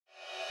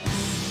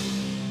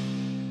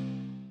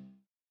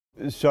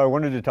So I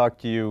wanted to talk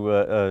to you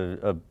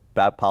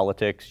about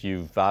politics.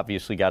 You've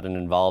obviously gotten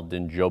involved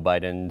in Joe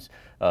Biden's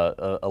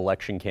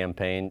election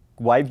campaign.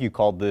 Why have you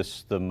called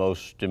this the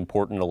most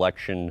important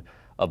election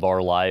of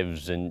our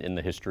lives in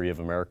the history of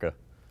America?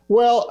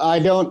 Well, I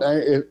don't.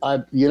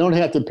 You don't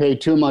have to pay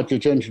too much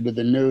attention to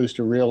the news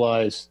to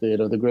realize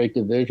the great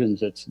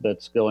divisions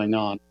that's going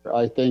on.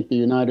 I think the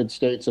United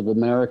States of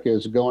America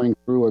is going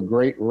through a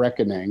great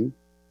reckoning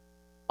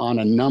on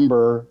a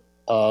number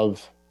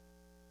of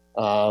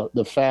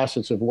the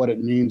facets of what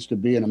it means to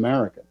be an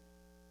American.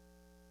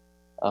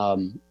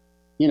 In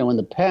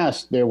the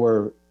past there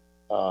were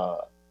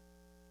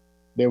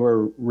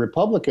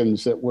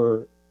Republicans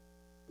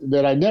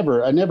that I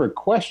never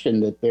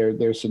questioned that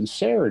their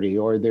sincerity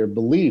or their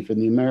belief in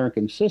the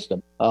American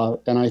system.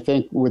 And I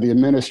think with the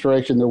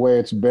administration the way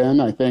it's been,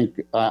 I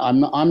think I'm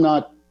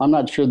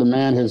not sure the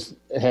man has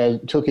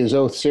took his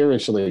oath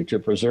seriously to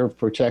preserve,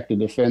 protect, and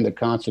defend the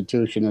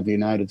Constitution of the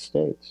United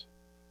States.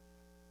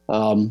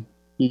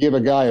 You give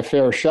a guy a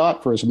fair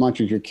shot for as much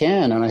as you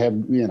can, and I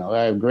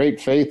have great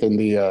faith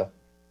in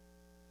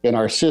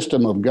our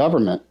system of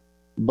government.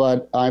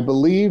 But I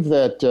believe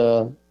that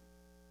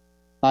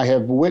I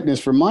have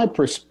witnessed, from my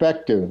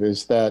perspective,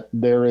 is that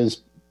there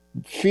is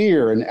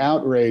fear and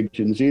outrage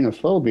and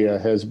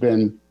xenophobia has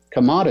been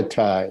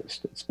commoditized.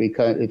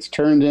 It's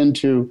turned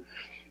into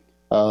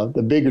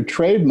the bigger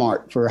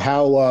trademark for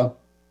how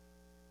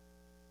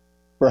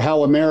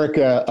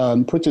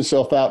America puts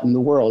itself out in the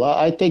world.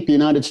 I think the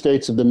United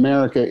States of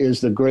America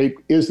is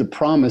the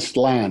promised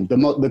land,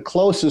 the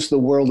closest the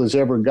world has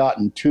ever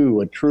gotten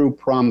to a true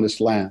promised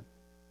land.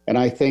 And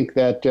I think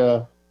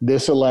that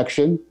this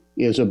election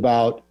is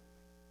about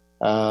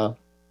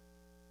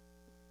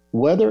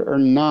whether or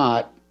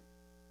not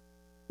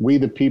we,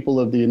 the people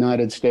of the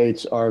United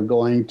States, are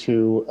going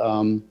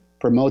to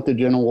promote the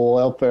general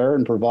welfare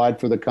and provide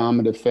for the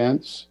common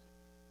defense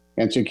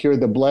and secure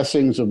the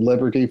blessings of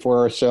liberty for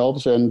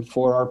ourselves and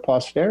for our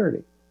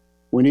posterity.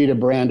 We need a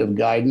brand of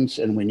guidance,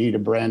 and we need a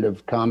brand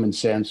of common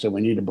sense, and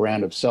we need a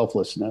brand of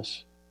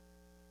selflessness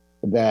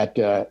that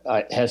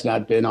has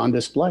not been on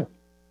display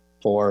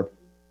for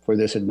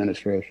this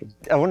administration.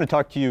 I want to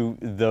talk to you,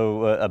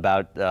 though,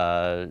 about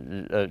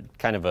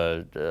kind of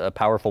a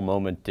powerful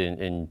moment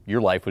in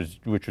your life,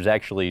 which was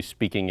actually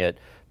speaking at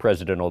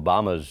President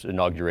Obama's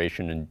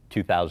inauguration in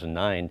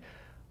 2009.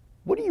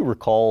 What do you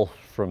recall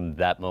from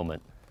that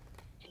moment?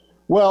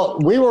 Well,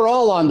 we were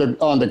all on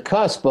the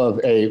cusp of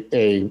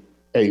a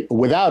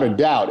without a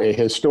doubt, a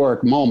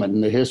historic moment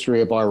in the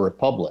history of our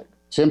republic,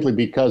 simply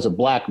because a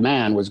black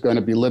man was going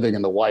to be living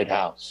in the White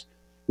House.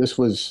 This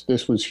was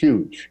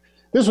huge.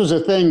 This was a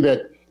thing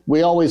that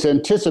we always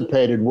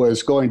anticipated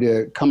was going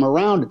to come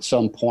around at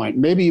some point,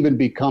 maybe even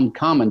become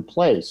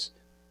commonplace,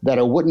 that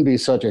it wouldn't be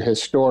such a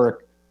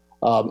historic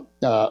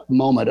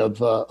moment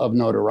of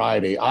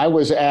notoriety. I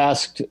was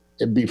asked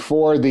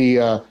before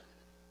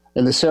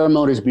in the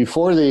ceremonies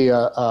before the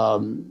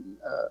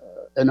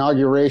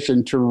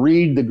inauguration to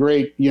read the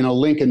great,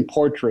 Lincoln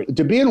portrait.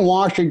 To be in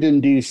Washington,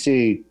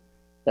 D.C.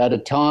 at a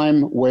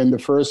time when the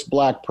first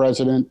black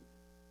president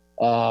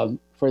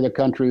for the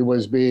country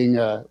was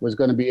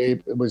going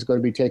to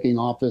be taking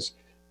office.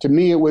 To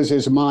me, it was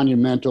as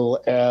monumental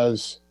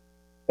as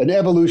an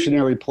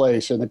evolutionary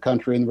place in the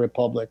country and the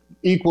republic,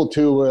 equal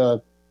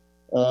to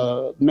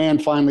man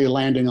finally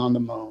landing on the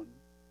moon,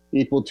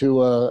 equal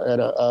to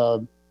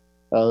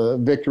a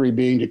victory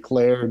being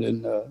declared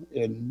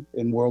in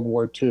World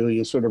War II.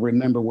 You sort of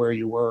remember where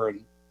you were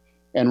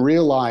and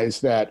realize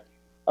that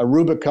a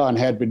Rubicon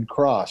had been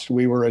crossed.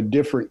 We were a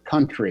different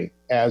country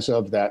as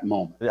of that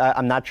moment.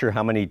 I'm not sure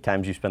how many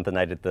times you spent the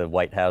night at the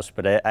White House,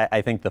 but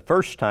I think the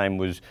first time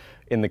was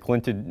in the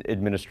Clinton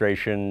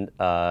administration.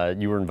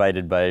 You were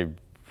invited by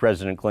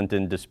President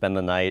Clinton to spend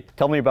the night.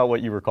 Tell me about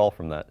what you recall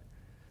from that.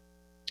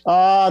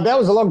 That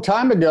was a long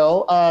time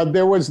ago.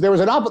 There was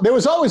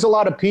always a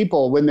lot of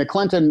people in the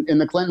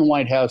Clinton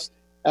White House.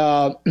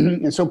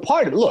 And so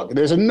look,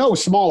 there's no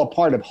smaller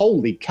part of,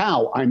 holy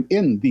cow, I'm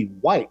in the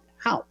White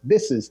House.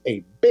 This is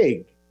a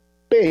big,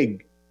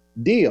 big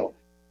deal.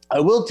 I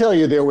will tell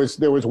you, there was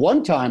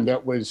one time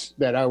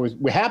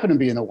we happened to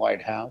be in the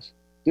White House,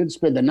 didn't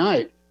spend the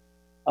night.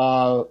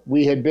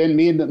 Me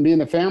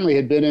and the family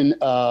had been in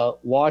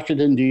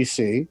Washington,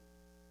 D.C.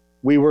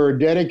 We were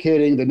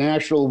dedicating the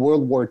National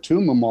World War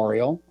II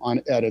Memorial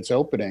at its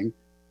opening.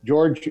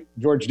 George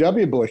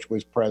W. Bush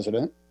was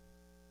president.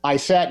 I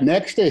sat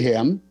next to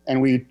him,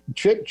 and we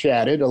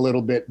chit-chatted a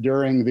little bit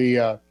during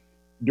the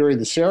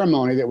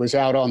ceremony that was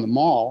out on the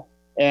mall.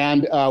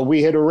 And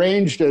we had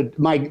arranged,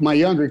 my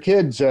younger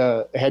kids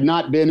had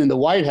not been in the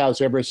White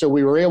House ever, so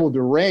we were able to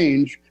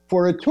arrange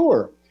for a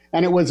tour.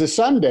 And it was a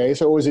Sunday,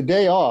 so it was a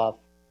day off.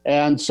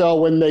 And so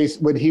when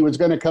he was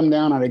going to come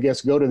down and I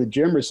guess go to the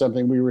gym or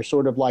something, we were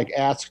sort of like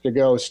asked to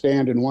go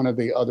stand in one of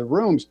the other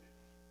rooms.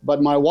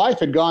 But my wife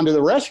had gone to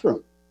the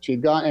restroom. She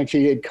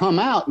had come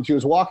out and she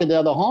was walking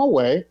down the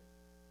hallway.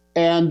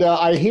 And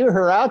I hear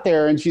her out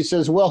there and she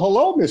says, "Well,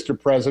 hello, Mr.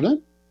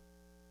 President."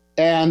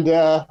 And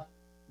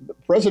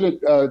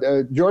President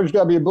George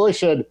W. Bush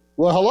said,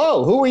 "Well,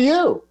 hello, who are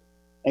you?"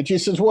 And she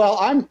says, well,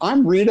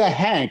 I'm Rita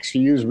Hanks. She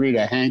used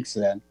Rita Hanks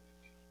then.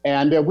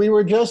 And we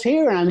were just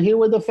here. I'm here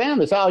with the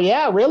family. Oh,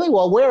 yeah, really?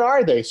 Well, where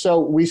are they? So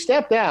we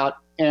stepped out,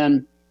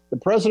 and the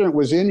president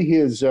was in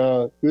his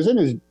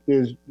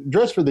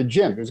dress for the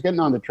gym. He was getting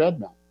on the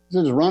treadmill. He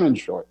was in his running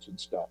shorts and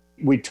stuff.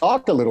 We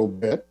talked a little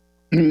bit,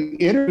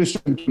 introduced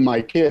him to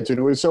my kids, and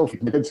it was so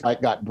kids, I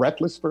got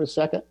breathless for a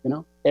second, you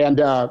know. And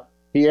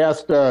he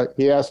asked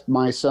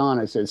my son.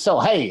 I said, so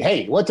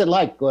hey, what's it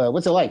like?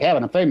 What's it like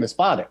having a famous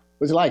father?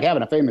 What's it like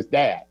having a famous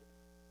dad?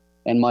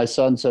 And my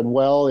son said,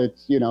 well,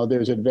 it's, you know,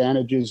 there's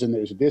advantages and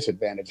there's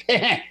disadvantages.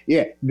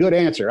 Yeah, good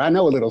answer. I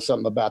know a little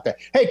something about that.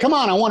 Hey, come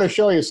on, I want to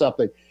show you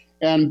something.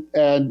 And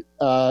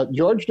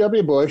George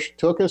W. Bush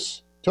took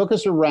us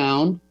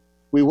around.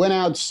 We went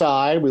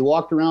outside. We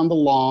walked around the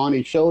lawn.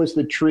 He showed us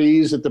the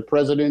trees that the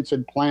presidents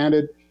had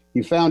planted.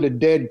 He found a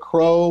dead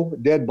crow, a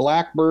dead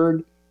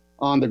blackbird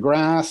on the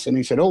grass. And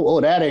he said, oh,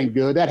 that ain't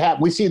good. That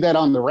happened. We see that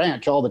on the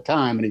ranch all the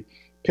time. And he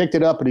picked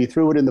it up and he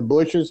threw it in the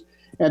bushes.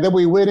 And then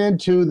we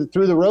went through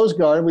the Rose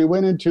Garden. We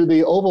went into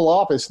the Oval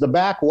Office the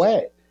back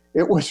way.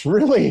 It was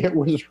really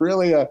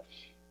a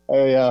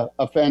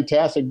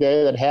fantastic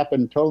day that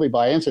happened totally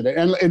by incident.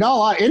 And in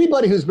all,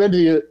 anybody who's been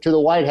to the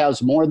White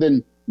House more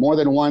than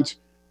once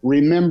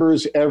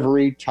remembers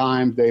every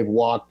time they've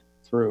walked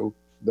through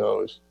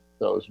those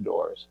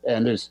doors.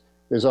 And there's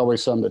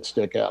always some that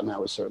stick out, and that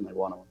was certainly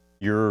one of them.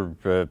 You're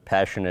a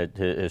passionate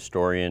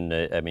historian.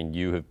 I mean,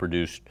 you have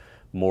produced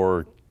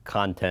more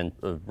content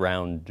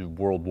around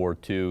World War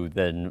II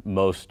than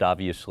most,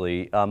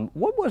 obviously.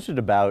 What was it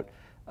about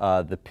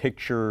the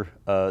picture,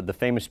 the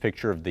famous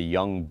picture of the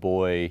young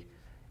boy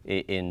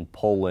in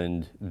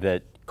Poland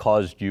that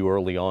caused you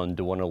early on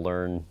to want to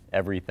learn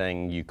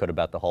everything you could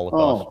about the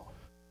Holocaust? Oh,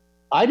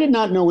 I did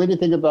not know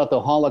anything about the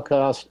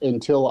Holocaust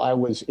until I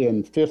was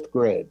in 5th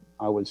grade.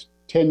 I was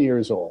 10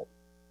 years old.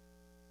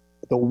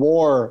 The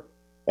war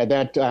at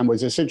that time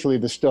was essentially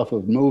the stuff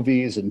of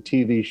movies and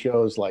TV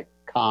shows like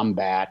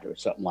Combat or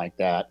something like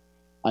that.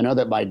 I know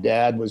that my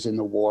dad was in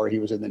the war. He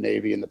was in the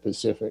Navy in the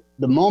Pacific.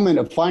 The moment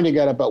of finding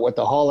out about what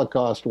the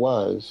Holocaust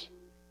was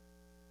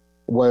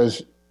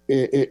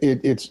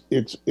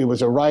it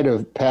was a rite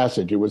of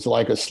passage. It was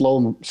like a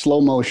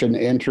slow motion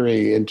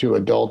entry into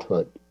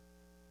adulthood.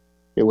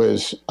 It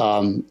was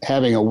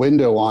having a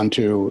window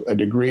onto a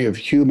degree of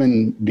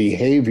human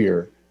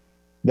behavior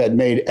that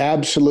made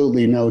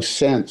absolutely no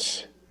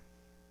sense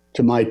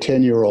to my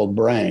 10-year-old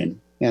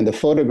brain. And the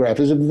photograph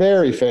is a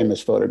very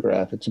famous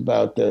photograph. It's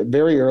about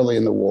very early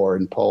in the war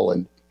in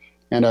Poland.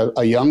 And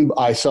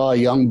I saw a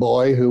young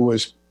boy who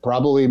was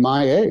probably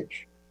my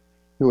age,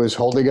 who was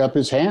holding up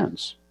his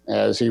hands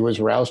as he was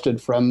rousted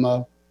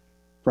from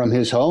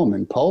his home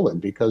in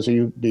Poland because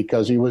he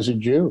was a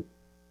Jew.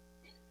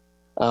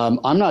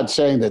 I'm not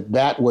saying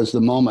that was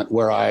the moment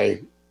where I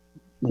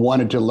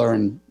wanted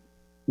to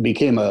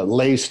became a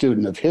lay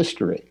student of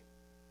history.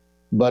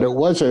 But it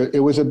was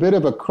a bit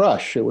of a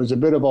crush. It was a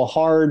bit of a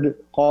hard,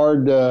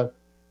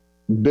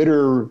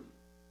 bitter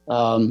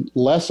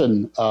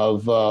lesson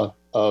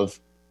of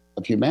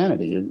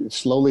humanity. It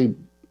slowly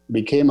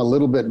became a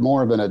little bit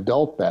more of an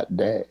adult that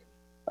day.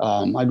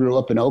 I grew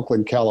up in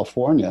Oakland,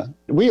 California.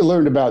 We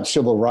learned about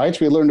civil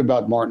rights. We learned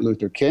about Martin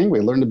Luther King. We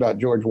learned about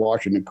George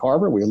Washington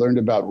Carver. We learned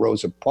about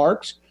Rosa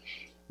Parks.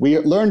 We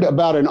learned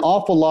about an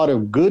awful lot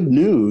of good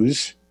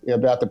news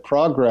about the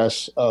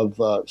progress of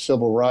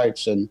civil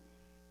rights and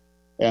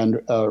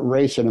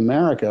race in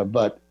America.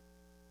 But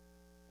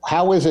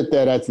how is it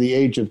that at the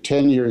age of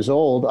 10 years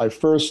old, I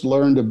first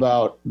learned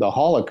about the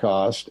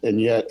Holocaust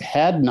and yet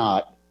had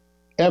not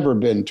ever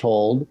been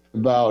told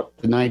about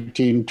the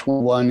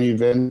 1921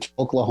 event in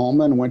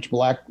Oklahoma in which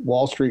Black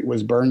Wall Street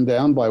was burned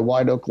down by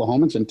white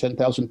Oklahomans and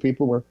 10,000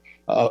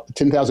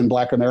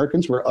 Black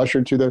Americans were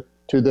ushered to the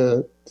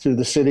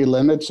city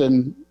limits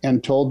and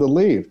told to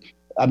leave.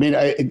 I mean,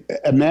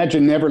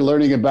 imagine never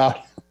learning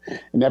about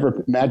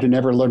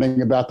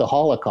the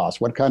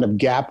Holocaust. What kind of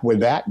gap would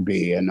that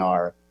be in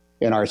our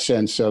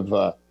sense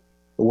of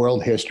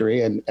world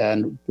history?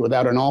 And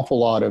without an awful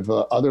lot of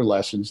other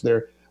lessons,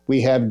 we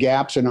have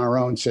gaps in our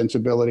own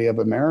sensibility of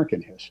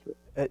American history.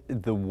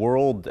 The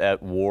World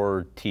at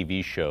War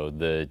TV show,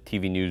 the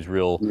TV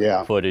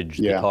newsreel footage,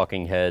 the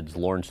talking heads,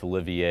 Laurence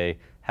Olivier,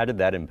 how did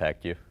that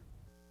impact you?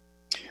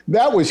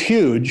 That was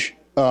huge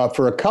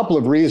for a couple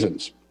of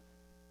reasons.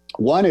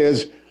 One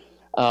is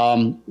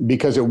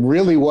because it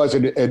really was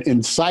an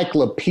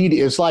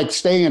encyclopedia. It's like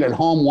staying at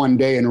home one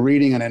day and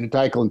reading an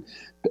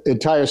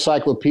entire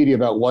encyclopedia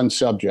about one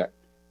subject.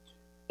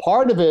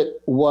 Part of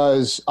it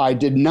was I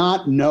did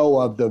not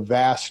know of the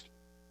vast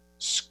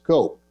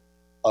scope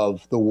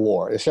of the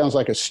war. It sounds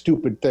like a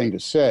stupid thing to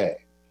say,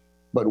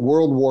 but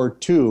World War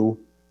II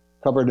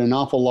covered an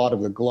awful lot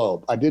of the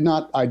globe. I did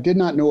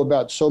not know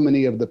about so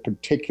many of the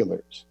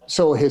particulars.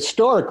 So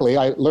historically,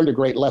 I learned a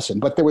great lesson.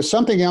 But there was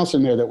something else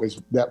in there that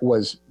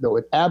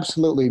would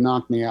absolutely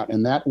knock me out,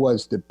 and that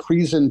was the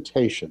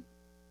presentation,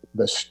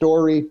 the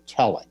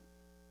storytelling.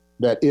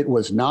 That it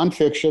was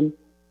nonfiction,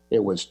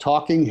 it was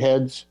talking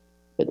heads,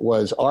 it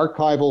was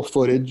archival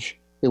footage,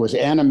 It was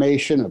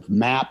animation of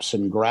maps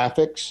and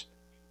graphics,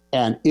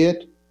 and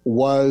it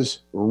was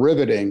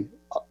riveting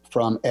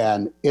from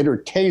an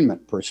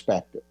entertainment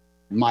perspective.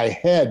 My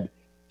head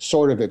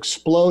sort of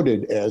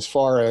exploded as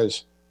far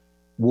as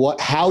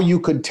how you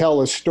could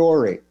tell a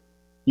story.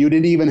 You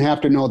didn't even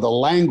have to know the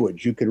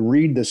language. You could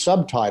read the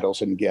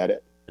subtitles and get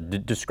it.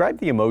 Describe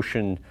the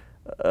emotion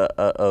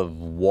of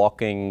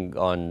walking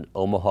on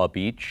Omaha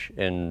Beach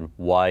and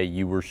why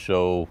you were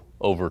so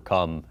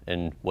overcome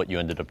and what you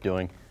ended up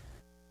doing.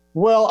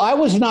 Well, I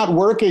was not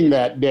working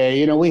that day.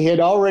 You know, we had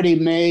already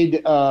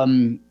made,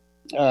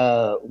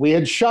 we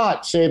had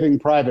shot Saving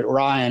Private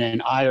Ryan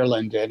in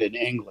Ireland and in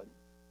England.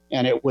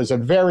 And it was a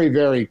very,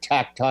 very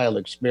tactile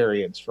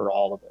experience for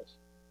all of us.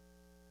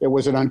 It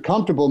was an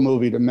uncomfortable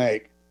movie to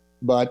make,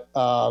 but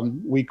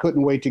we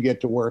couldn't wait to get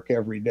to work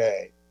every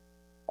day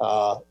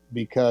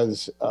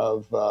because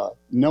of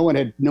no one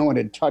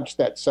had touched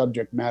that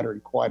subject matter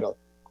in quite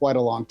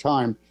a long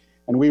time,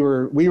 and we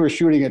were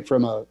shooting it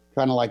from a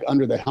kind of like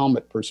under the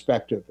helmet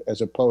perspective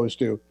as opposed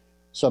to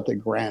something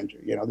grander.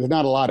 You know, there's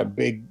not a lot of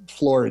big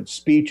florid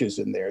speeches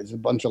in there. There's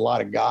a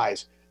lot of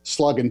guys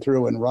slugging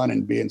through and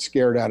running, being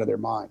scared out of their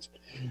minds.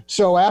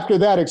 So after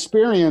that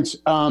experience,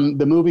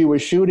 the movie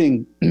was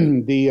shooting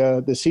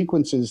the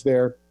sequences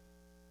there,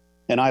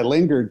 and I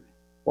lingered.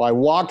 Well, I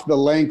walked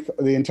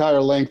the entire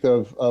length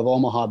of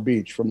Omaha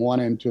Beach from one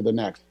end to the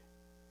next.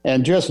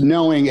 And just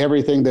knowing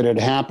everything that had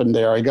happened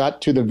there, I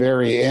got to the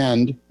very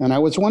end, and I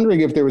was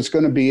wondering if there was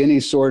going to be any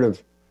sort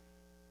of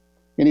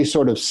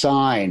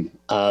sign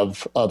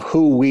of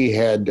who we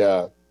had,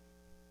 of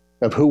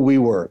who we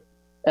were.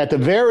 At the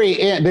very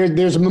end,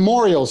 there's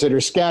memorials that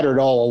are scattered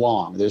all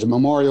along. There's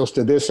memorials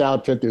to this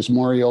outfit. There's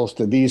memorials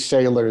to these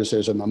sailors.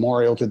 There's a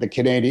memorial to the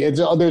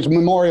Canadians. There's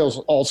memorials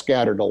all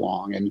scattered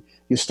along, and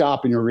you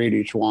stop and you read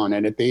each one.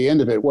 And at the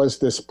end of it was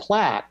this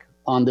plaque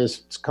on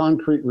this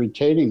concrete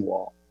retaining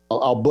wall.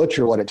 I'll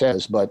butcher what it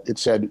says, but it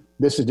said,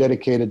 "This is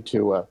dedicated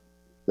to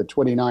the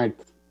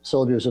 29th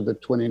soldiers of the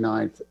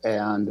 29th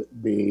and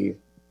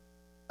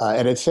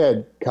it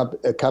said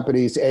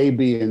companies A,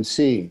 B, and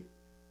C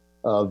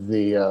of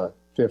the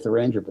 5th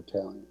Ranger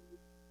Battalion,"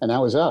 and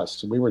that was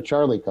us. We were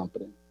Charlie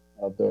Company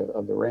of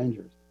the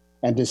Rangers.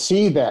 And to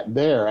see that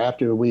there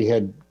after we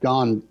had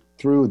gone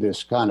through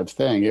this kind of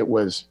thing, it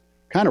was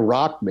kind of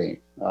rocked me,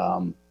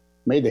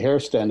 made the hair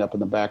stand up in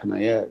the back of my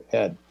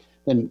head.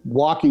 Then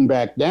walking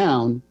back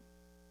to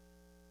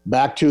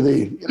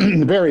the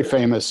very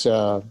famous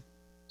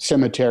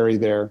cemetery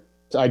there,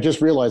 I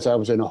just realized I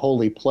was in a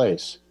holy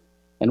place.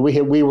 And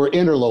we were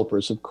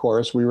interlopers, of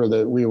course. We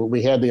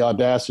had the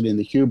audacity and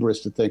the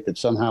hubris to think that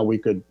somehow we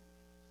could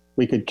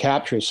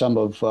capture some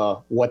of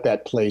what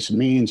that place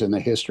means in the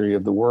history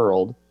of the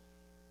world.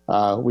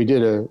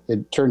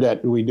 It turned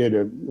out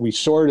we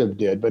sort of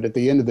did, but at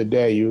the end of the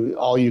day,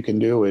 all you can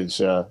do is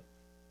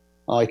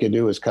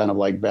kind of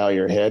like bow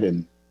your head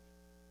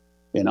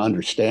in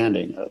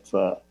understanding of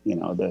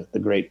the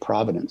great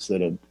providence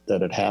that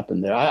had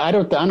happened there. I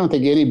don't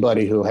think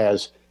anybody who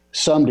has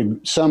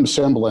some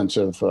semblance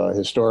of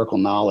historical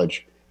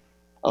knowledge,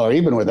 or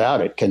even without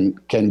it,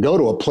 can go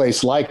to a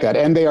place like that.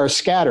 And they are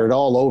scattered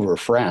all over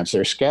France.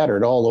 They're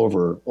scattered all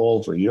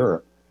over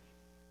Europe,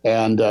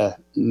 and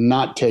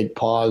not take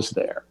pause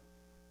there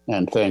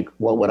and think,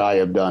 what would I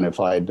have done if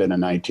I had been a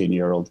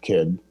 19-year-old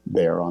kid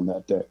there on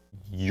that day?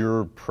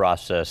 Your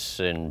process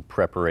in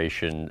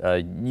preparation,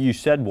 you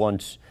said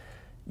once,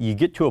 you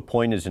get to a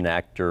point as an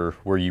actor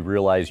where you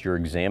realize you're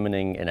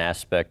examining an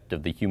aspect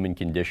of the human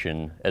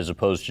condition as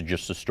opposed to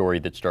just a story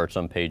that starts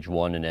on page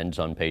 1 and ends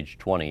on page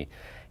 20.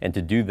 And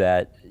to do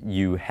that,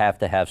 you have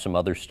to have some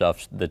other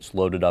stuff that's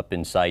loaded up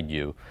inside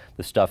you,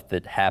 the stuff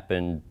that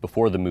happened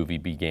before the movie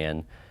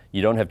began.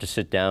 You don't have to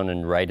sit down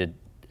and write it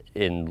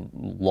in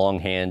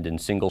longhand in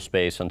single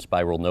space on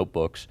spiral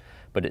notebooks,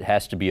 but it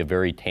has to be a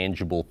very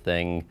tangible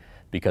thing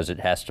because it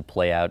has to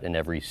play out in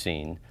every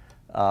scene.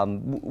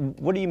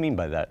 What do you mean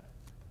by that?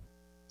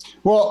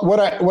 Well,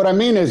 what I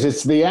mean is,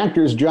 it's the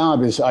actor's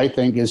job is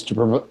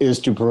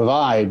to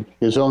provide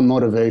his own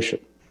motivation.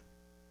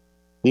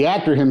 The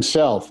actor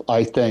himself,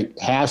 I think,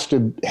 has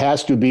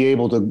to be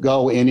able to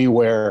go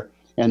anywhere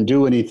and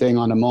do anything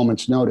on a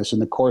moment's notice in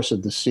the course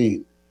of the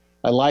scene.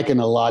 I liken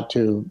a lot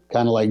to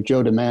kind of like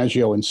Joe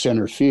DiMaggio in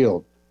center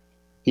field.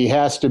 He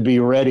has to be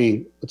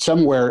ready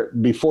somewhere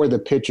before the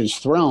pitch is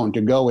thrown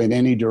to go in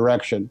any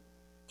direction,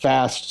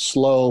 fast,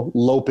 slow,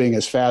 loping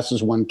as fast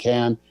as one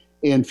can,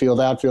 infield,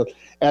 outfield.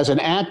 As an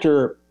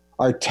actor,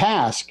 our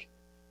task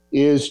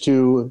is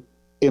to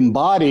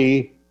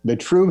embody the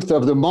truth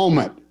of the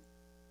moment.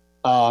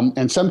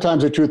 And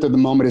sometimes the truth of the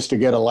moment is to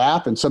get a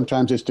laugh, and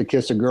sometimes it's to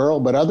kiss a girl,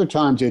 but other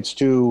times it's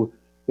to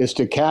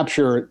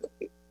capture,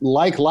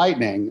 like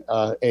lightning,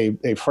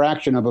 a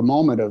fraction of a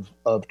moment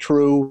of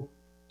true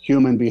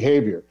human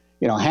behavior.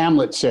 You know,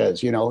 Hamlet says,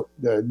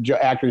 the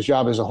actor's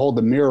job is to hold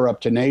the mirror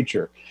up to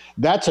nature.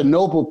 That's a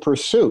noble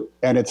pursuit,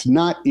 and it's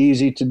not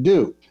easy to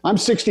do. I'm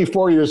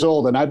 64 years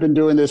old, and I've been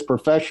doing this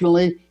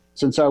professionally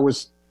since I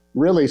was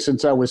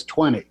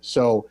 20.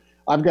 So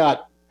I've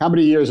got, how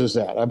many years is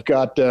that? I've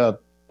got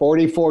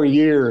 44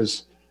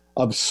 years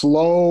of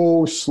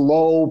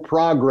slow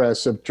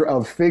progress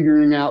of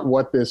figuring out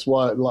what this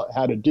was,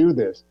 how to do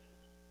this.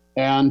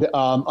 And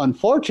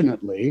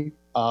unfortunately,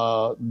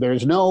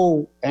 there's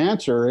no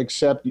answer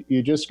except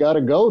you just got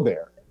to go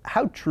there.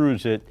 How true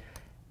is it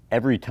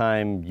every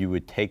time you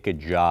would take a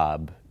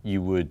job,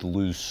 you would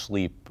lose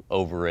sleep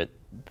over it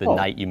the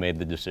night you made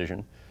the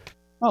decision?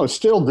 Oh,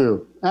 still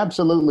do.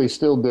 Absolutely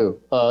still do.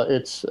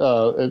 It's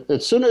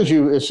as soon as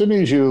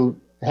you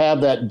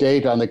have that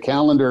date on the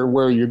calendar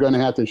where you're going to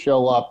have to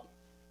show up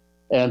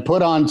and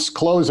put on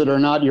clothes that are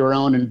not your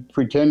own and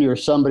pretend you're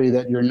somebody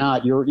that you're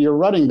not, you're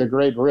running the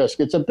great risk.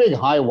 It's a big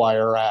high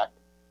wire act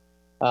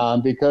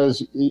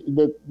because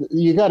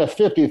you got a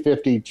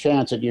 50-50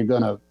 chance that you're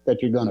gonna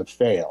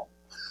fail.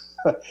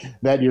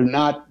 That you're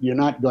not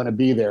going to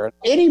be there.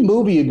 Any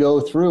movie you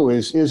go through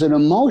is an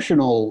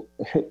emotional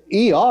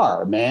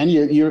ER, man.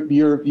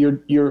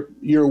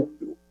 You're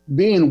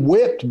being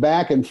whipped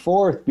back and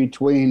forth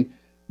between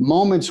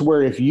moments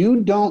where if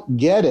you don't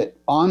get it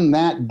on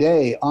that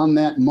day, on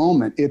that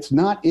moment, it's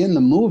not in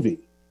the movie.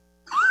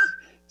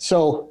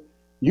 So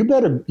you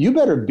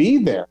better be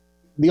there.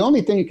 The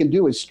only thing you can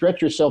do is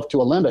stretch yourself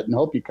to a limit and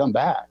hope you come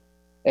back.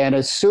 And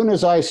as soon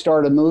as I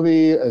start a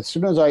movie, as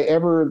soon as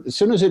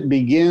it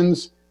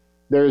begins,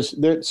 there's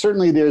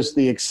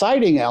the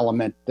exciting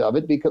element of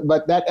it,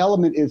 but that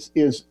element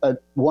is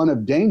one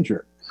of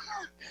danger.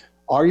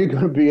 Are you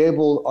going to be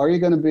able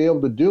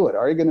to do it?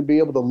 Are you going to be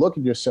able to look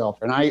at yourself?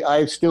 And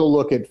I still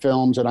look at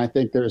films, and I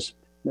think there's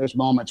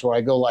moments where I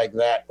go like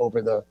that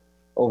over the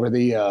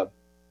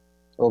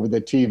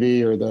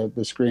TV or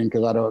the screen,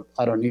 because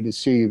I don't need to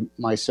see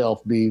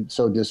myself be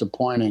so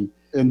disappointing.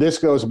 And this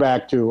goes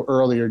back to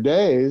earlier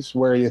days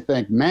where you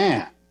think,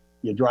 man,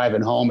 you're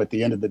driving home at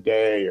the end of the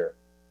day, or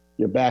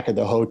you're back at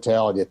the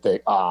hotel and you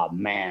think, oh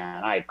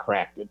man, I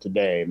cracked it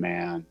today,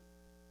 man.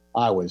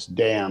 I was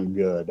damn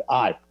good.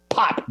 I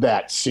popped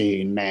that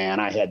scene, man.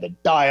 I had the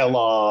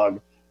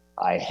dialogue.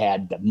 I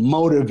had the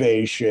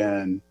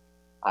motivation.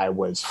 I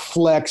was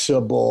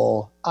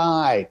flexible.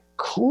 I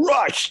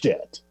crushed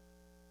it.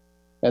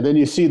 And then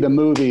you see the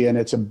movie and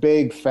it's a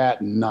big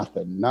fat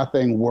nothing.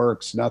 Nothing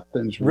works.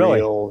 Nothing's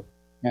real.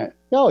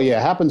 Oh yeah,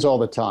 it happens all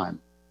the time.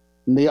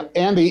 And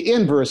the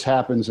inverse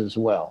happens as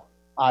well.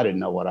 I didn't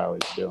know what I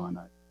was doing.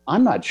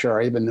 I'm not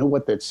sure I even knew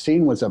what that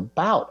scene was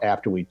about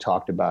after we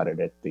talked about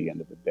it at the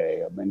end of the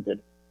day. I mean, did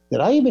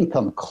I even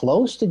come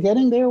close to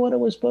getting there what it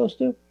was supposed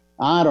to?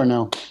 I don't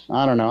know.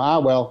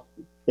 Well,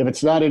 if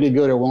it's not any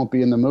good, it won't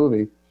be in the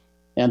movie.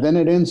 And then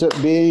it ends up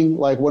being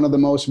like one of the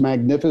most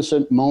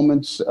magnificent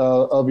moments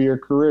of your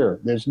career.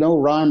 There's no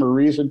rhyme or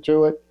reason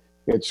to it.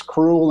 It's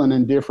cruel and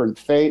indifferent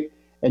fate.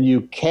 And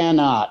you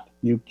cannot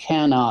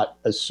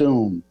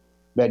assume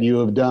that you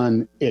have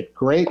done it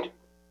great,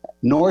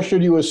 nor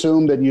should you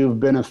assume that you've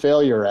been a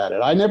failure at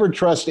it. I never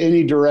trust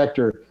any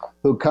director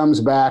who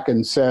comes back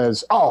and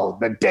says, oh,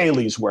 the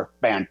dailies were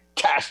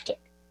fantastic.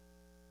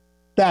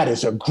 That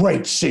is a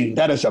great scene.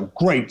 That is a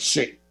great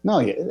scene.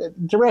 No,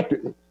 director,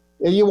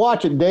 you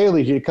watch it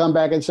dailies, you come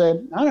back and say,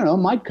 I don't know,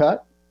 my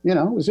cut. It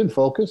was in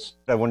focus.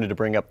 I wanted to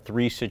bring up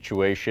 3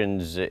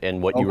 situations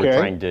and what you were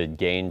trying to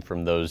gain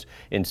from those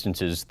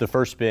instances. The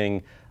first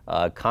being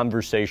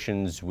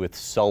conversations with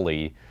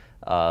Sully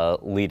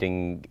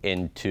leading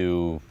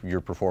into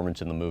your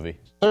performance in the movie.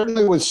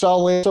 Certainly with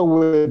Sully, also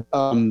with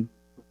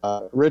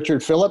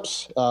Richard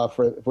Phillips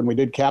when we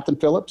did Captain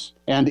Phillips,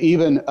 and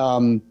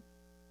even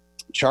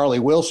Charlie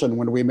Wilson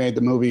when we made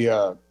the movie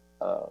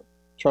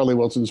Charlie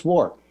Wilson's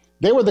War.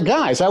 They were the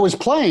guys. I was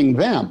playing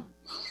them,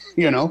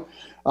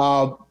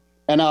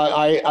 and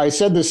I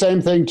said the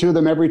same thing to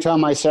them every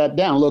time I sat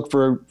down. Look,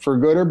 for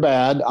good or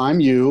bad, I'm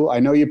you. I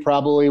know you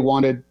probably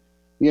wanted,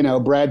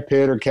 Brad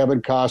Pitt or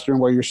Kevin Costner,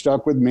 where you're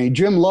stuck with me.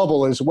 Jim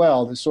Lovell as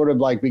well. This sort of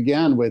like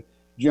began with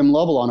Jim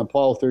Lovell on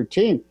Apollo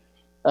 13.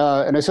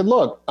 And I said,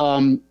 look,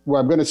 I'm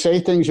going to say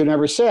things you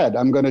never said.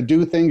 I'm going to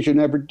do things you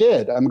never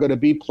did. I'm going to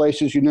be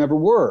places you never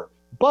were.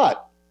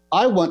 But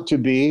I want to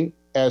be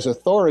as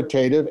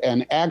authoritative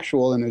and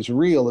actual and as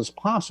real as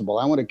possible.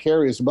 I want to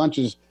carry as much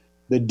as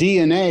the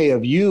DNA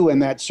of you in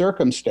that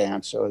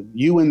circumstance, or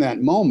you in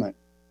that moment,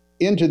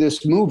 into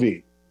this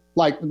movie.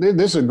 Like,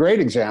 this is a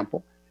great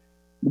example.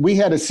 We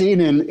had a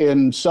scene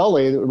in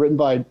Sully, written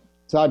by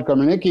Todd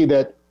Carmanicki,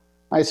 that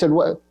I said,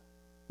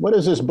 what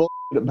is this bullshit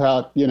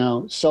about,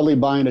 Sully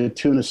buying a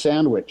tuna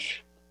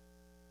sandwich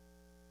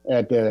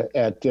at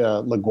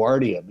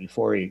LaGuardia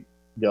before he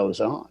goes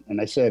on? And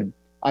I said,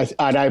 I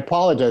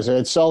apologize. I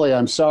said, Sully,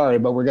 I'm sorry,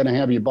 but we're going to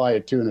have you buy a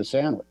tuna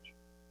sandwich.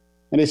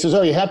 And he says,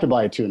 oh, you have to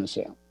buy a tuna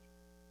sandwich.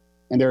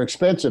 And they're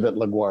expensive at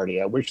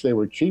LaGuardia. I wish they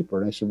were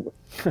cheaper. And I said,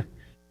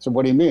 so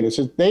what do you mean? He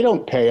says, they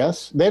don't pay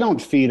us. They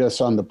don't feed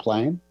us on the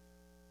plane.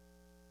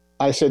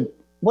 I said,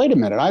 wait a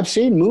minute. I've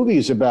seen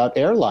movies about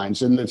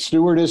airlines, and the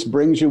stewardess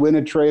brings you in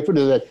a tray of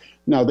food.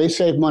 No, they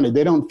save money.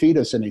 They don't feed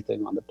us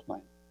anything on the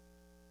plane.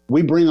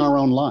 We bring our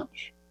own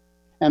lunch.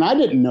 And I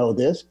didn't know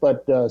this,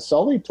 but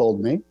Sully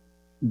told me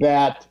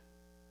that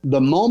the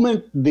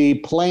moment the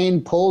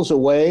plane pulls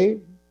away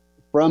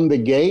from the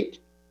gate,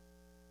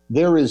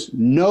 there is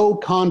no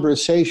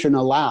conversation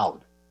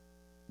allowed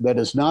that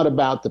is not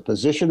about the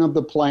position of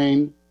the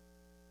plane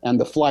and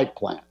the flight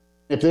plan.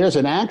 If there's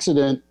an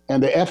accident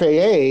and the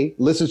FAA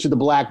listens to the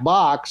black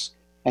box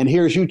and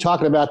hears you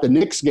talking about the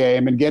Knicks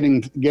game and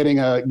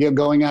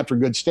going out for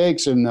good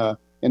steaks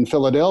in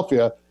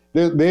Philadelphia,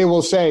 they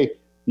will say,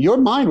 your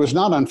mind was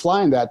not on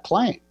flying that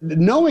plane.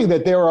 Knowing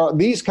that there are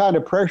these kind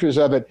of pressures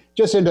of it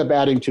just end up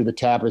adding to the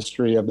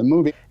tapestry of the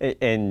movie.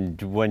 And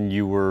when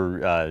you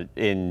were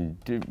in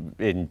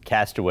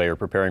Castaway or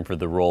preparing for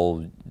the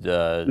role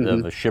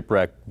of a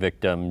shipwreck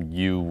victim,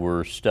 you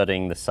were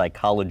studying the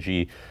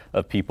psychology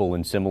of people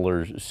in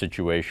similar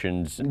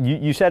situations.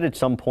 You said at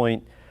some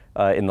point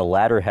in the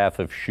latter half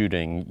of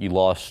shooting, you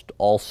lost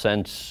all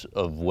sense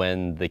of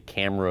when the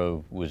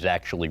camera was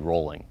actually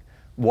rolling.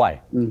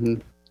 Why?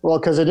 Well,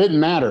 because it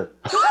didn't matter.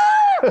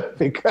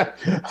 Because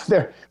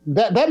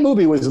that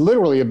movie was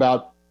literally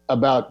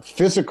about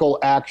physical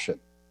action.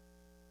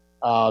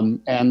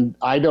 And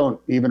I don't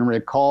even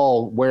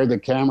recall where the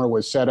camera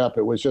was set up.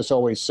 It was just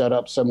always set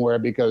up somewhere,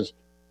 because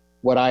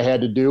what I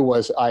had to do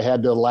was I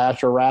had to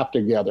lash a raft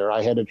together.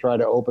 I had to try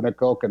to open a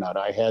coconut.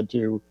 I had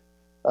to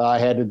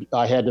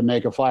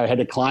make a fire. I had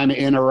to climb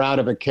in or out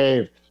of a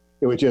cave.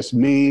 It was just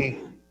me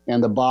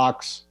and the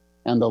box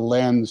and the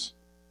lens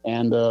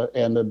and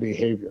the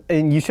behavior.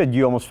 And you said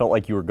you almost felt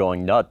like you were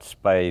going nuts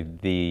by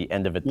the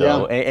end of it,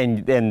 though, yeah.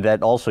 and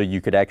that also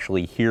you could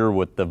actually hear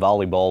what the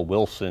volleyball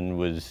Wilson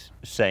was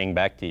saying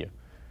back to you.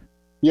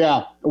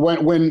 Yeah,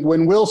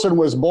 when Wilson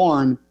was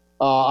born,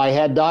 I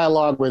had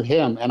dialogue with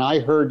him, and I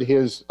heard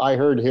his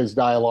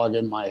dialogue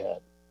in my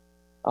head.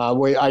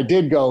 I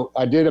did go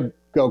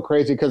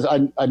crazy because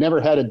I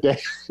never had a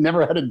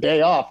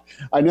day off.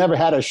 I never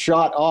had a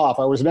shot off.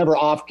 I was never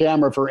off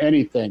camera for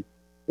anything.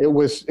 It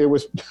was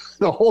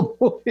the whole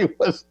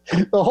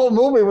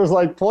movie was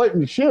like point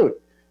and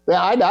shoot.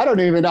 I don't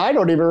even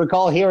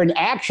recall hearing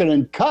action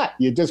and cut.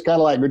 We just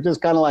kind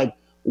of like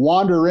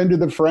wander into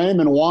the frame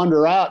and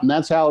wander out, and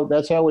that's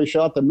how we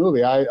shot the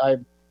movie.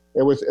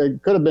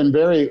 It could have been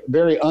very,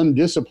 very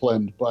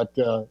undisciplined, but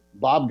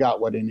Bob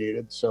got what he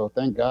needed, so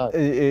thank God.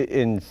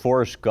 In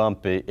Forrest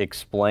Gump,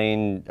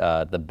 explain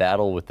the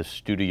battle with the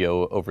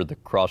studio over the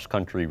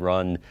cross-country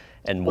run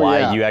and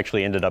why you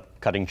actually ended up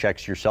cutting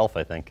checks yourself,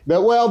 I think.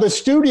 The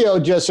studio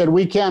just said,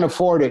 we can't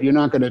afford it, you're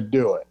not going to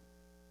do it.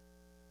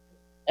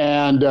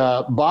 And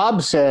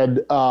Bob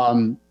said,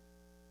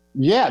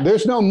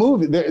 there's no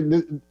movie.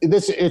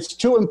 It's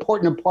too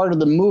important a part of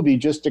the movie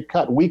just to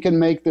cut. We can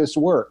make this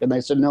work. And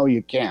they said, no,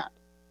 you can't.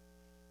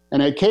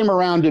 And it came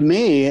around to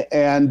me,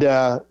 and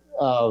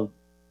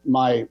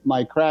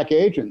my crack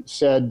agent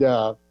said,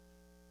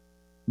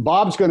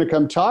 Bob's going to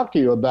come talk to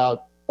you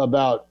about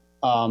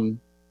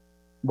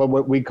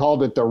what we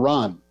called it, the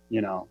run,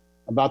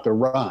 about the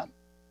run.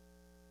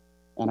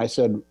 And I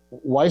said,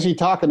 why is he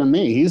talking to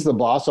me? He's the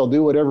boss. I'll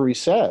do whatever he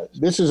says.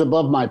 This is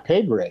above my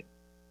pay grade.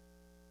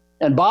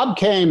 And Bob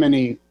came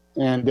and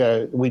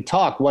we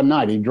talked one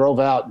night. He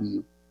drove out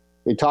and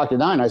we talked at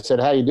night. And I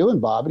said, how you doing,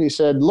 Bob? And he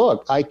said,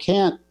 look, I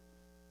can't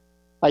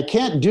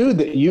do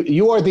that.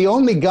 You are the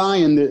only guy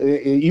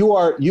you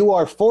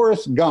are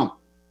Forrest Gump.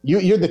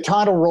 You're the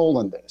title role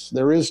in this.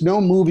 There is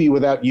no movie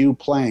without you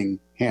playing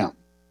him.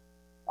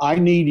 I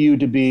need you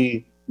to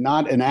be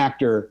not an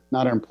actor,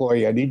 not an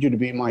employee. I need you to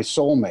be my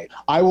soulmate.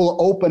 I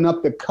will open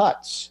up the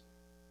cuts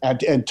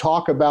and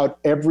talk about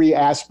every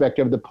aspect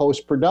of the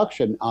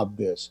post-production of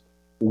this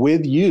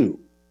with you,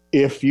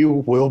 if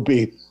you will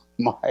be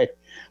my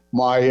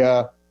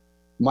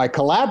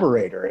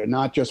collaborator and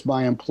not just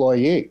my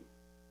employee.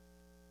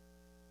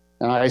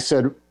 And I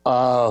said,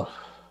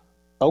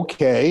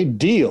 okay,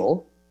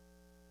 deal.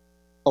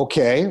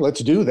 Okay,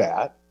 let's do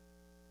that.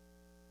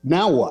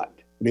 Now what?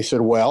 And he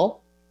said,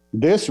 well,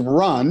 this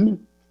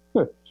run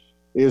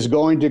is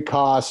going to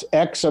cost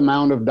X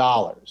amount of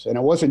dollars. And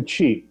it wasn't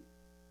cheap.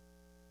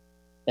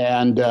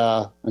 And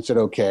I said,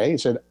 okay. He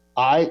said,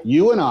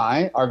 you and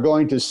I are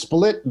going to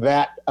split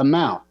that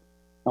amount,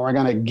 and we're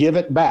going to give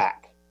it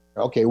back.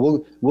 Okay,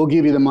 we'll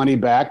give you the money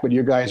back, but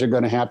you guys are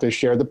going to have to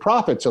share the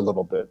profits a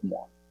little bit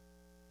more,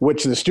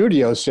 which the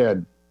studio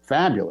said,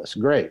 fabulous,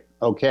 great,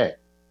 okay.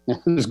 It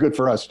was good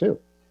for us too.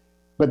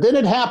 But then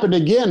it happened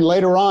again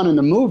later on in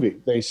the movie.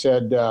 They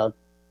said, the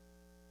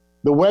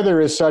weather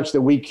is such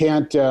that we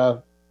can't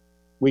get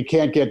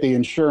the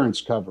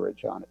insurance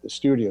coverage on it. The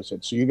studio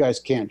said, so you guys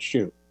can't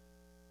shoot.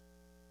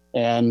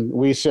 And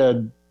we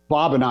said,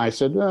 Bob and I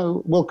said,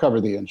 we'll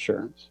cover the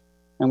insurance.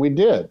 And we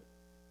did.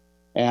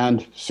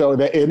 And so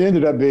it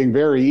ended up being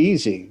very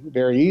easy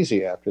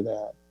after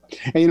that.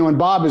 And and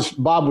Bob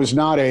was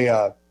not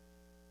a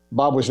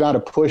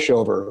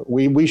pushover.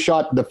 We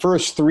shot the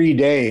first 3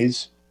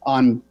 days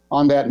on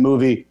that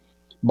movie.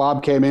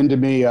 Bob came into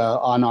me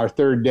on our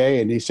third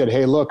day and he said,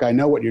 hey, look, I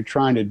know what you're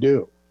trying to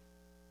do.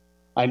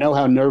 I know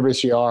how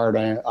nervous you are,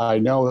 and I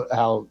know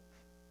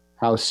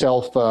how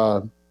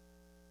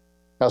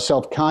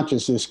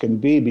self-conscious this can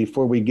be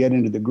before we get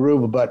into the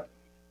groove, but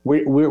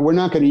we're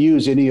not going to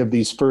use any of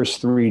these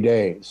first 3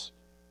 days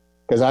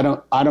because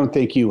I don't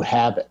think you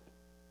have it.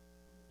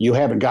 You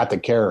haven't got the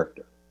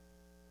character.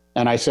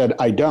 And I said,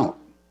 I don't.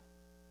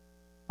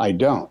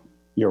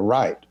 You're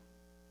right.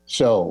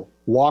 So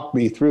walk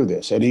me through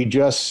this. And he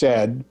just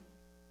said,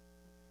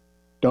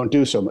 don't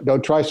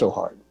try so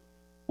hard.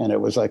 And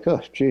it was like, oh,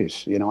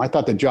 geez, I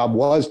thought the job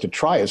was to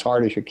try as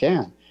hard as you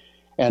can.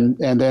 And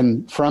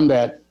then from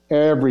that,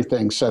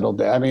 everything settled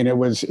down. I mean, it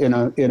was in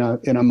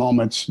a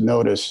moment's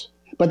notice.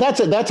 But that's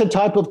a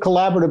type of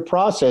collaborative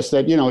process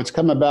that, it's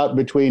come about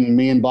between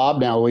me and Bob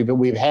now.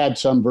 We've had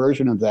some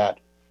version of that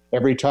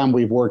every time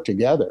we've worked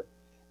together.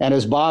 And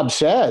as Bob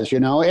says,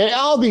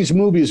 all these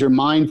movies are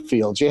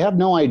minefields. You have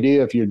no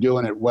idea if you're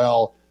doing it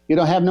well. You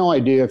don't have no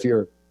idea if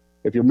you're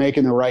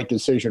making the right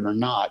decision or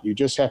not. You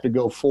just have to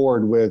go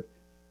forward with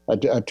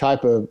a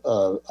type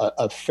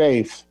of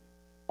faith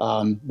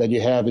that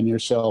you have in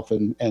yourself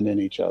and in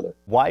each other.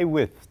 Why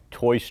with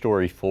Toy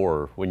Story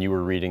 4, when you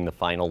were reading the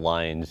final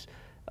lines,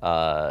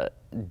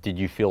 did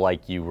you feel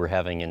like you were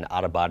having an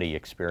out-of-body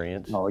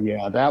experience? Oh,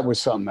 yeah, that was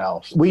something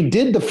else. We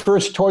did the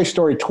first Toy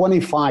Story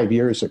 25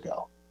 years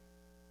ago.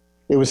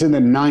 It was in the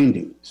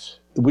 90s.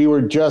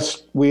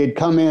 We had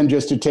come in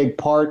just to take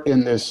part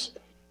in this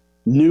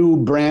new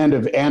brand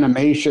of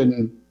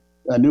animation,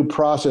 a new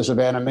process of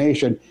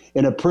animation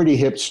in a pretty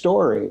hip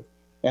story.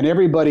 And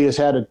everybody has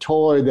had a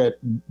toy that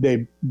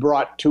they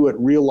brought to it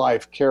real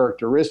life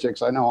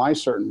characteristics. I know I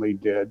certainly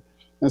did.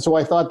 And so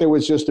I thought there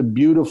was just a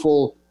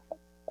beautiful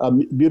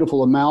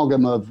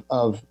amalgam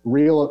of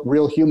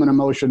real human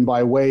emotion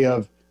by way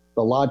of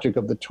the logic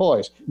of the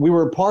toys. We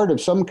were a part of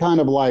some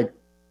kind of like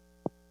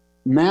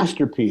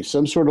masterpiece,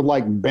 some sort of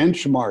like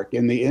benchmark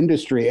in the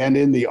industry and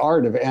in the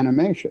art of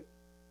animation.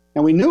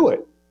 And we knew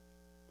it.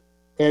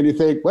 And you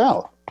think,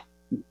 well,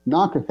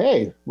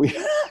 hey, we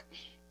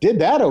did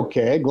that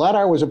okay. Glad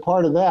I was a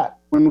part of that.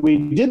 When we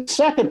did the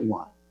second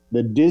one,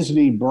 the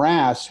Disney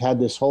brass had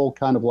this whole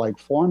kind of like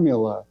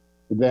formula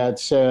that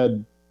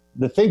said,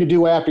 the thing to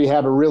do after you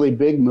have a really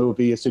big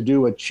movie is to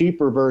do a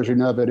cheaper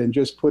version of it and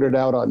just put it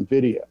out on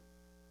video,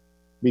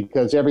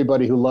 because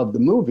everybody who loved the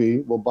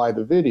movie will buy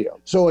the video.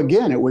 So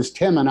again, it was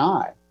Tim and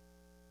I.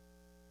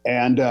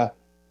 And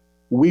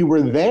we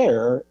were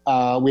there.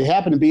 We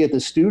happened to be at the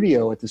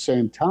studio at the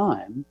same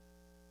time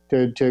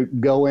to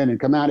go in and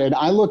come out. And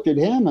I looked at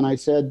him and I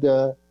said,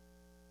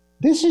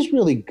 this is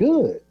really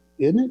good,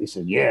 isn't it? He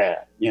said,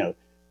 yeah.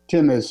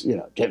 Tim is,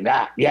 Tim,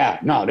 yeah,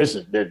 no, this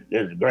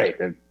is great.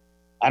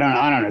 I don't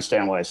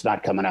understand why it's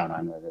not coming out.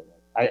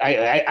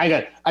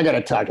 I got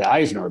to talk to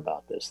Eisner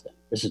about this thing.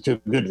 This is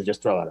too good to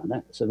just throw out on that.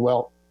 I said,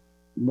 well,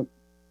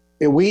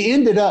 we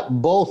ended up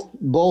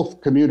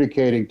both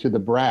communicating to the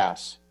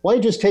brass. Why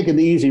just taking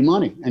the easy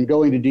money and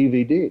going to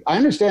DVD? I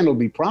understand it'll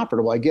be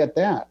profitable. I get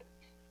that.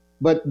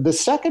 But the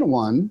second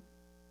one,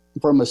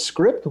 from a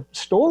script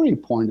story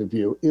point of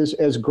view, is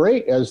as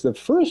great as the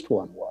first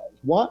one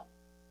was.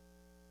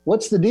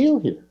 What's the deal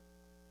here?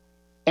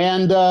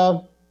 And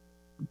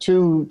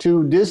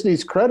to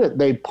Disney's credit,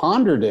 they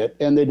pondered it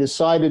and they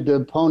decided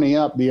to pony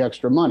up the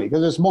extra money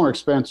because it's more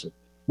expensive.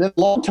 Then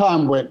a long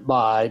time went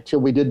by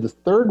till we did the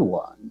third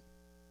one.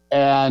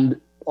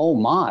 And oh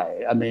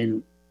my, I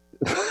mean,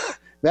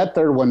 that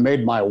third one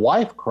made my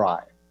wife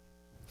cry.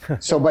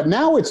 So, but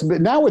now it's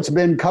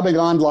been coming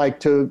on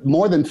like to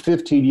more than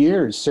 15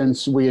 years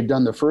since we had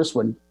done the first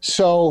one.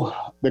 So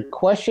the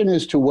question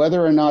as to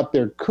whether or not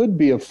there could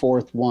be a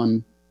fourth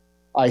one,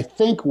 I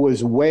think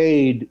was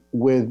weighed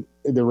with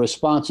the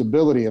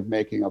responsibility of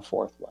making a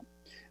fourth one.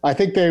 I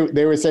think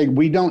they were saying,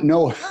 we don't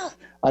know.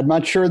 I'm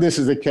not sure this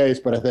is the case,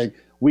 but I think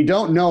we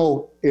don't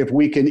know if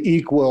we can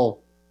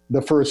equal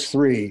the first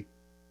three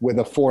with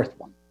a fourth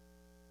one.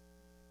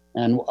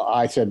 And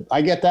I said,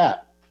 I get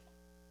that.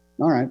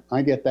 All right,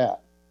 I get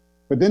that.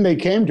 But then they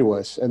came to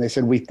us and they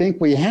said, we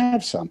think we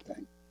have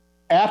something.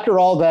 After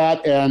all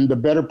that and the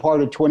better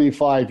part of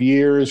 25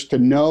 years, to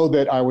know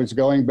that I was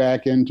going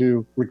back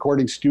into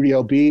recording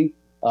Studio B,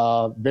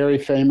 very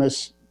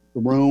famous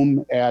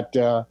room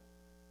on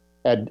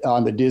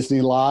the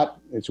Disney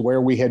lot. It's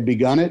where we had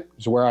begun it.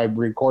 It's where I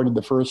recorded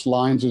the first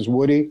lines as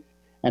Woody,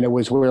 and it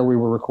was where we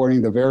were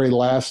recording the very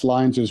last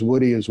lines as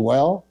Woody as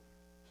well.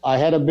 I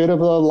had a bit of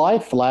a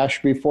life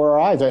flash before our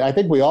eyes. I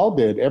think we all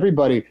did.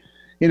 Everybody,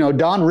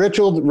 Don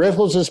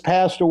Rickles has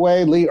passed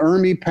away. Lee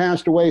Ermey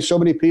passed away. So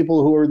many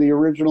people who were the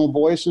original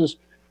voices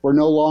were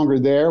no longer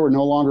there, were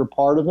no longer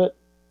part of it.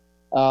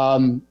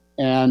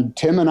 And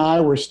Tim and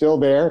I were still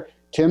there.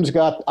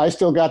 I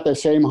still got the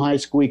same high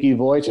squeaky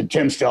voice, and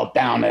Tim's still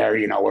down there,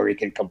 where he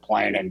can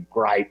complain and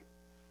gripe.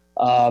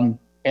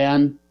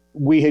 And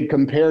we had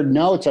compared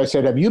notes. I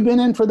said, have you been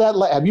in for that?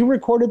 Have you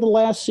recorded the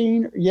last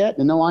scene yet?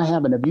 And no, I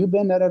haven't. Have you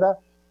been? Da-da-da?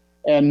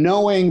 And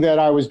knowing that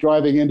I was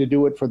driving in to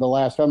do it for the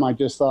last time, I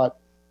just thought,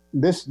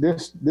 this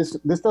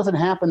doesn't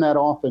happen that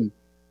often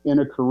in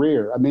a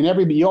career. I mean,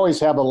 you always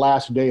have a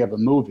last day of a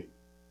movie.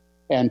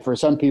 And for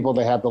some people,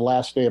 they have the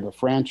last day of a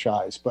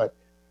franchise. But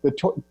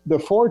the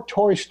four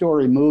Toy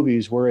Story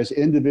movies were as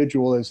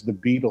individual as the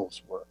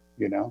Beatles were,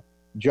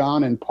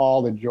 John and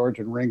Paul and George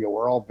and Ringo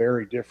were all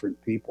very different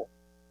people.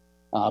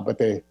 But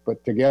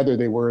together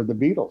they were the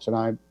Beatles.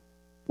 And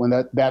when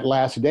that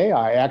last day,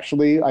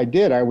 I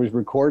did. I was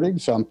recording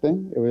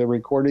something. It was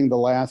recording the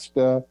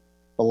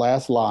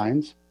last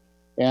lines,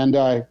 and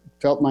I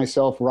felt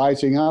myself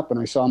rising up, and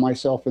I saw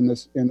myself in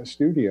the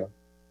studio,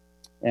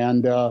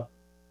 and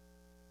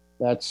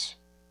that's,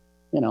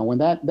 when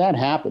that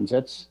happens,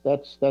 that's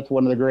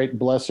one of the great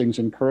blessings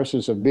and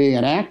curses of being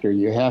an actor.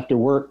 You have to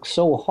work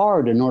so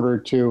hard in order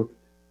to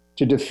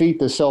defeat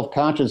the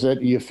self-conscious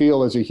that you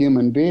feel as a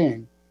human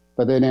being,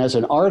 but then as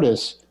an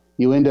artist,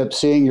 you end up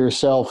seeing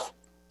yourself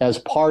as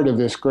part of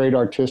this great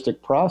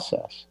artistic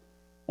process.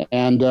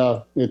 And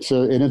it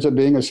ends up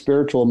being a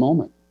spiritual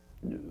moment.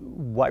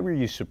 Why were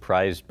you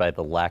surprised by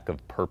the lack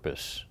of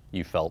purpose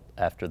you felt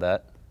after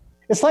that?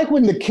 It's like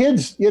when the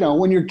kids,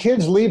 when your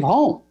kids leave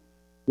home.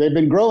 They've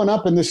been growing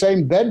up in the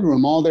same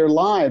bedroom all their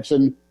lives,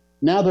 and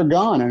now they're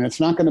gone, and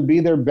it's not going to be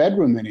their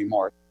bedroom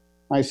anymore.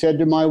 I said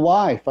to my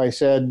wife, I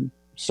said,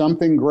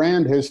 something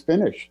grand has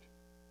finished.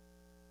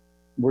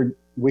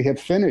 We have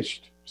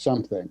finished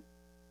something.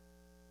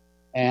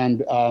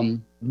 And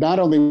not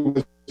only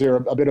was there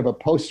a bit of a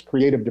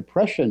post-creative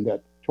depression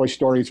that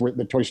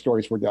the Toy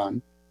Stories were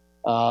done,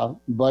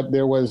 but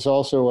there was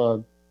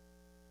also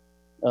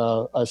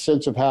a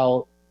sense of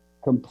how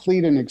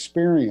complete an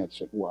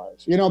experience it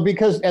was.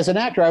 Because as an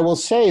actor, I will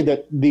say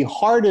that the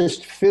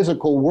hardest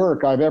physical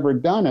work I've ever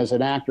done as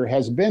an actor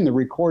has been the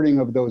recording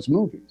of those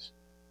movies,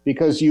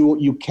 because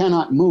you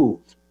cannot move.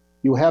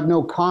 You have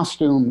no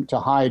costume to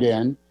hide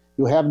in.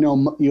 You have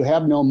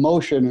no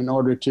motion in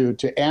order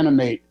to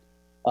animate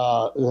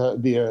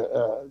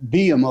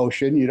the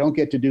emotion. You don't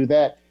get to do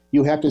that.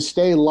 You have to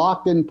stay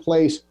locked in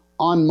place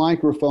on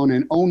microphone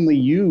and only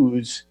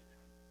use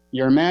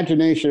your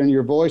imagination and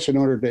your voice in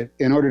order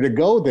to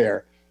go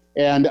there.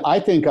 And I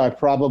think I've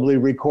probably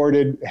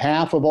recorded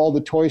half of all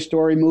the Toy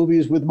Story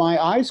movies with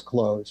my eyes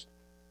closed,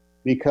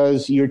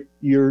 because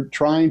you're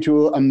trying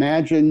to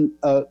imagine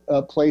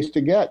a place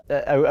to get.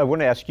 I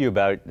want to ask you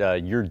about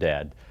your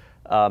dad.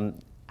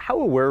 How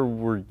aware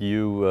were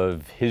you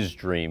of his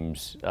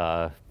dreams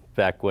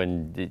back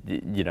when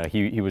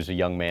he was a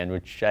young man,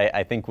 which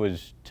I think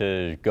was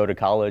to go to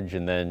college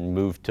and then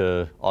move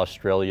to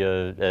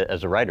Australia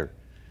as a writer?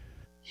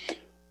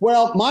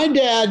 Well, my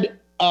dad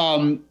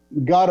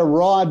got a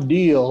raw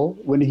deal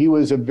when he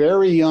was a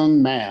very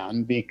young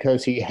man,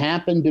 because he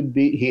happened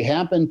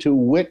to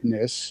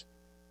witness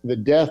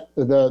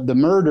the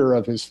murder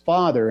of his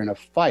father in a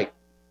fight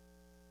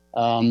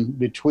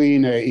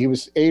he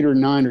was 8 or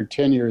 9 or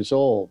 10 years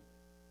old,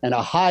 and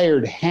a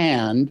hired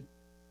hand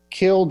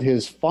killed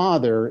his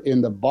father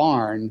in the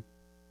barn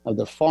of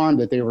the farm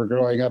that they were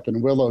growing up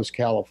in Willows,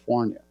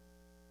 California.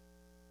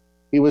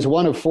 He was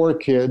one of 4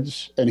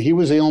 kids, and he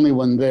was the only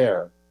one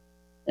there.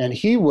 And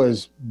he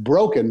was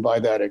broken by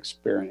that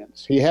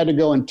experience. He had to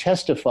go and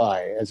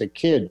testify as a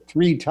kid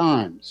 3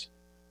 times,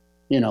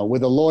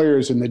 with the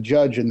lawyers and the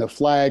judge and the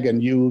flag,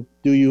 and you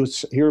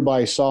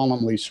hereby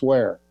solemnly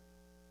swear.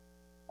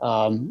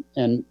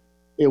 And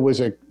it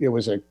was a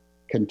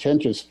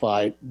contentious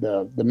fight.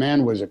 The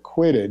man was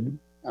acquitted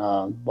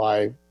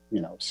by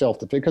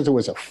self-defense, because it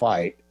was a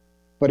fight.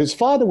 But his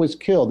father was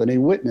killed, and he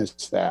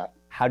witnessed that.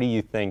 How do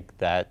you think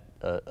that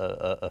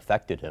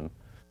affected him?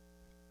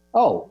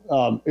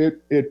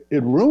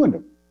 It ruined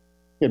him.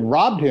 It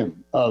robbed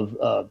him of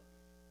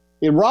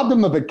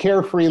a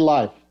carefree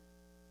life.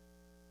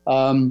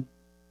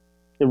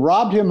 It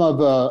robbed him of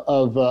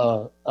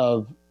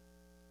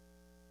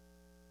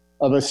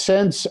a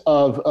sense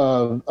of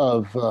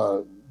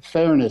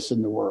fairness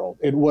in the world.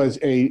 It was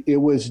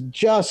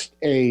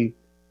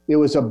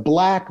a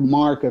black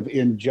mark of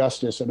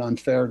injustice and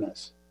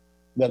unfairness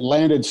that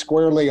landed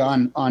squarely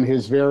on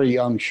his very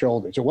young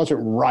shoulders. It wasn't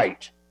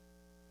right,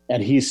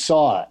 and he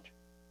saw it.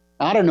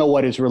 I don't know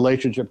what his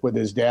relationship with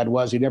his dad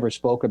was. He never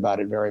spoke about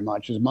it very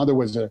much. His mother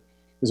was a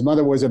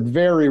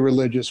very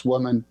religious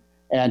woman,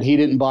 and he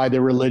didn't buy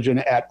the religion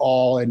at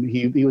all, and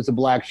he was the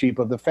black sheep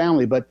of the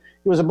family. But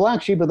he was a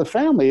black sheep of the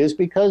family is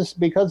because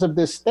of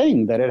this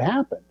thing that had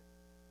happened,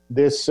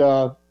 this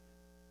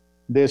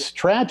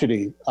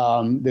tragedy,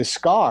 this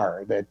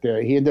scar that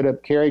he ended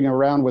up carrying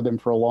around with him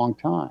for a long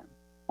time.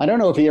 I don't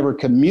know if he ever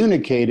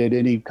communicated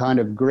any kind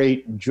of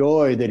great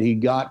joy that he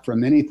got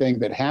from anything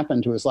that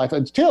happened to his life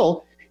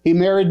until he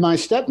married my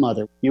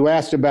stepmother. You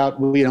asked about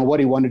what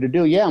he wanted to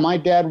do. Yeah, my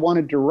dad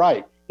wanted to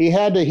write. He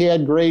had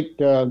great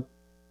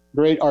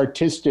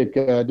artistic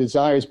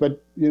desires,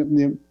 but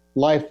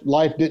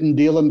life didn't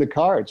deal him the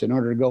cards in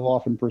order to go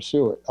off and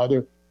pursue it.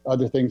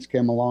 Other things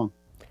came along.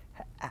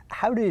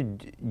 How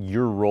did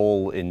your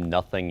role in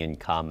Nothing in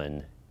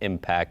Common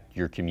impact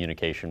your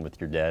communication with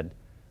your dad?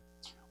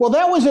 Well,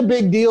 that was a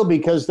big deal,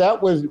 because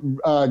that was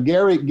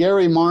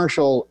Gary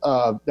Marshall.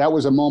 That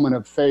was a moment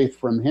of faith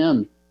from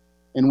him,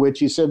 in which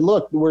he said,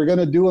 "Look, we're going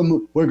to do a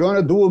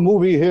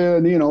movie here,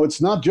 and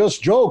it's not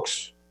just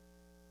jokes.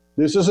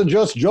 This isn't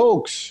just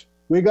jokes.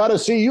 We got to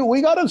see you.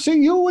 We got to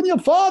see you and your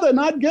father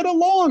not get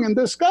along and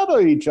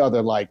discover each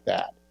other like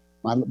that."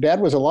 My dad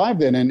was alive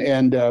then,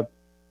 and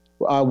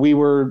we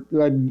were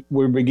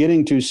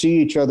beginning to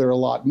see each other a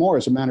lot more.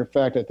 As a matter of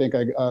fact, I think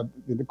in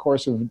the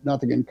course of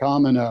Nothing in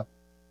Common,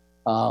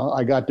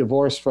 I got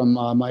divorced from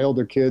my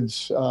older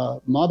kid's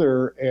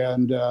mother,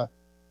 and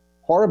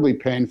horribly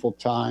painful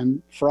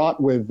time,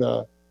 fraught with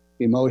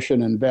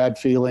emotion and bad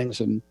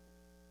feelings, and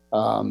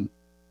um,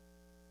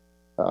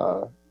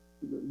 the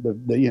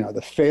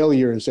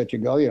failures that you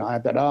go. I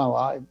thought,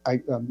 oh,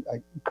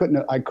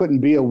 I couldn't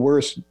be a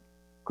worse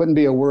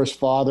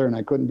father, and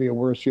I couldn't be a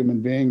worse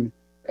human being.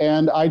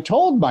 And I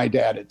told my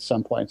dad at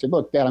some point, I said,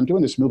 look, Dad, I'm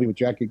doing this movie with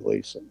Jackie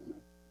Gleason.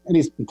 And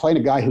he's playing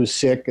a guy who's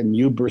sick, and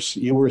you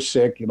were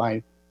sick.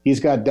 He's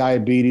got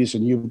diabetes,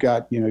 and you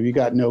got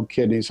no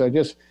kidneys. So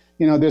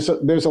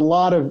there's a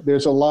lot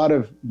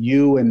of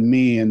you and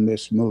me in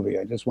this movie.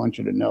 I just want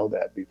you to know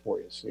that before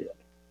you see it.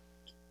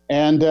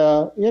 And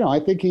I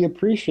think he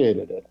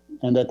appreciated it,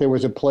 and that there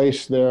was a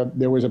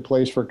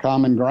place for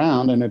common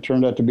ground, and it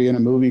turned out to be in a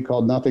movie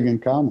called Nothing in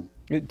Common.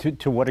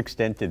 To what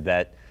extent did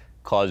that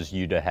cause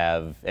you to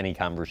have any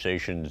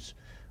conversations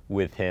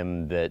with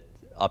him that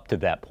up to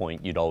that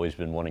point you'd always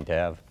been wanting to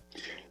have?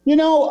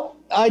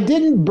 I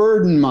didn't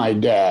burden my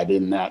dad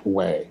in that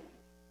way.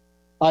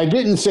 I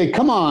didn't say,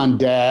 come on,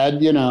 Dad,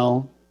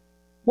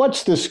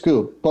 what's the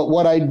scoop? But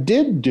what I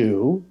did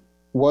do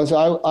was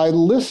I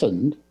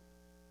listened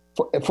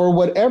for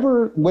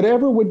whatever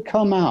would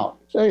come out.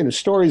 So, the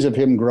stories of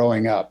him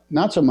growing up,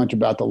 not so much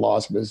about the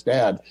loss of his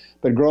dad,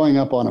 but growing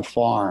up on a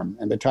farm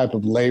and the type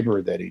of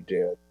labor that he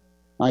did.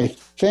 I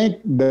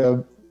think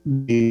the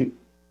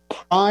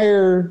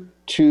prior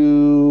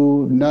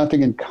to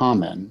Nothing in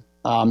Common,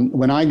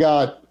 when I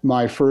got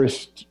my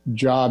first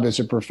job as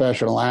a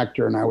professional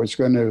actor, and I was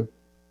going to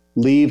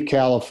leave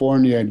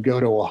California and go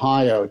to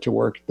Ohio to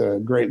work at the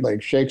Great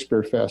Lakes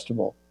Shakespeare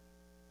Festival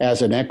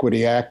as an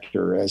equity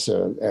actor, as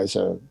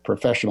a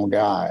professional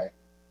guy,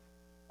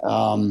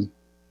 I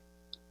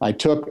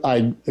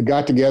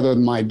got together with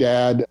my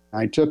dad.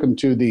 I took him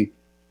to the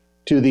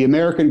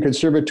American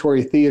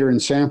Conservatory Theater in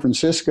San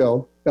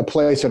Francisco, a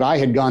place that I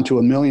had gone to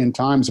a million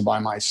times by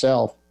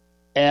myself.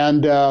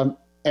 And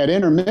at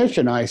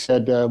intermission, I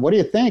said, "What do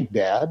you think,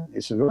 Dad?"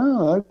 He said,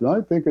 "Well, I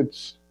think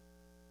it's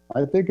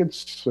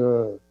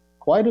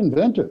quite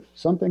inventive,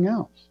 something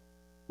else."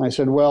 I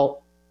said, "Well,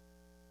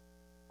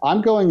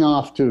 I'm going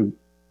off to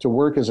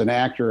work as an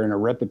actor in a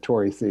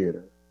repertory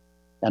theater,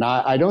 and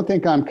I don't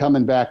think I'm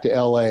coming back to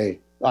L.A.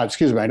 I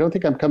don't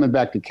think I'm coming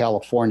back to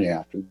California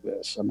after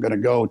this. I'm going to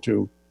go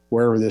to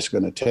wherever this is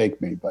going to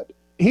take me." But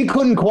he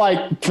couldn't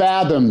quite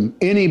fathom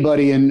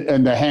anybody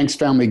in the Hanks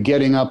family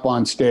getting up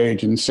on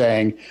stage and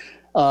saying,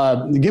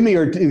 let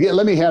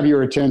me have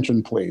your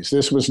attention, please.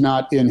 This was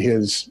not in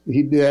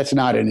that's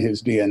not in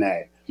his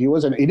DNA. He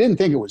didn't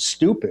think it was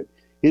stupid.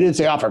 He didn't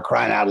say, "Oh, for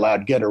crying out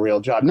loud, get a real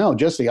job." No,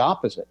 just the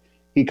opposite.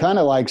 He kind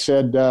of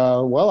said,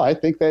 "Well, I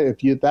think that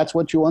if that's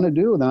what you want to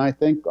do, then I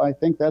think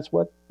that's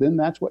what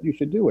you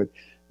should do it."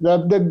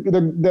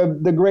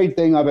 The great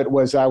thing of it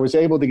was I was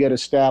able to get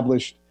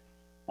established.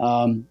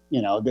 I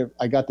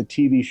got the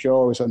TV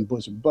show. I was on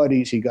Bosom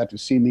Buddies. He got to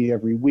see me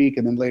every week,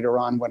 and then later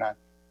on, when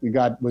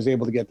was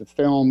able to get the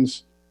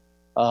films,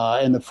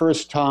 and the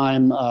first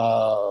time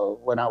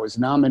when I was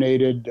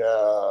nominated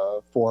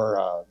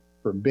for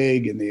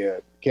Big in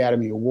the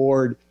Academy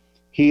Award,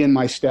 he and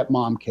my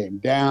stepmom came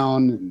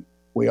down, and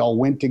we all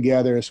went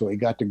together. So he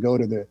got to go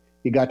to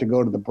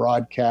the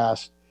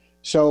broadcast.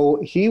 So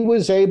he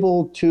was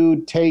able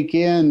to take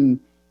in,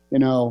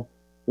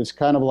 this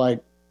kind of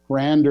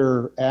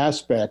grander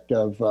aspect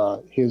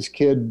of his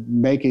kid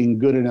making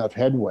good enough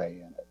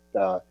headway in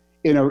it,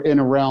 in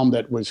a realm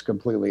that was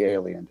completely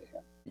alien to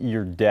him.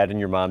 Your dad and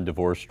your mom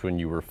divorced when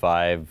you were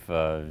 5.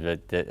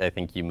 I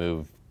think you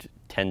moved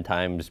 10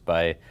 times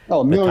by the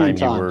time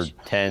you were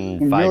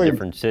 10, 5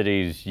 different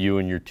cities. You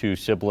and your 2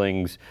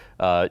 siblings,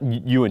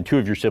 you and 2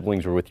 of your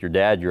siblings were with your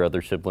dad. Your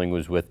other sibling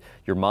was with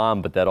your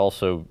mom, but that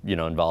also,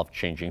 involved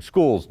changing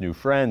schools, new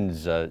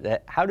friends.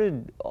 How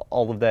did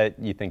all of that,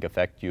 you think,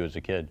 affect you as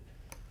a kid?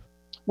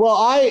 Well,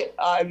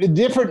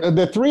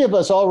 the 3 of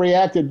us all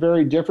reacted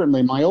very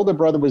differently. My older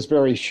brother was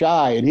very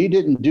shy, and he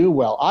didn't do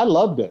well. I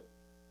loved it.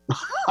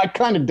 I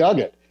kind of dug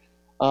it.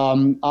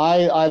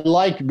 I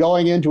like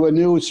going into a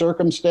new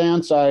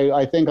circumstance.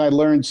 I think I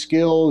learned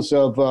skills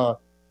of,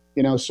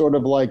 sort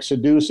of like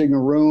seducing a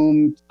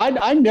room.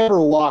 I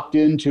never walked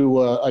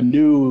into a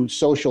new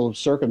social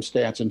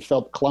circumstance and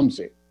felt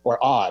clumsy or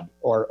odd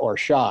or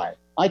shy.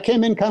 I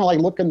came in kind of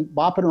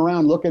bopping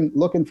around,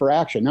 looking for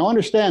action. Now,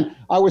 understand,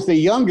 I was the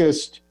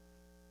youngest.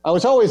 I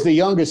was always the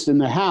youngest in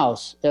the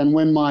house. And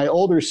when my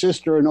older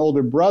sister and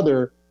older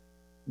brother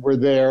were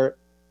there,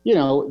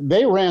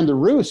 they ran the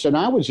roost, and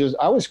I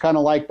was kind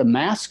of like the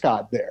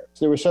mascot there.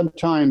 There were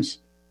sometimes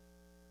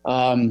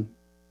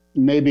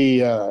maybe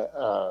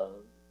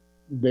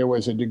there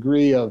was a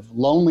degree of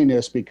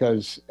loneliness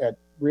because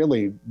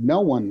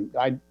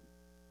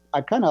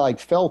I kind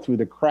of fell through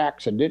the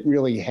cracks and didn't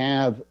really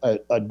have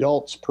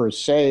adults per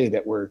se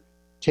that were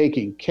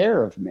taking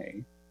care of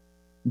me.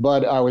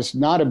 But I was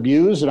not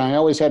abused, and I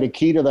always had a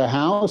key to the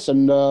house,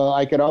 and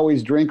I could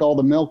always drink all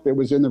the milk that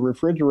was in the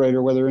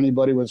refrigerator, whether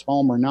anybody was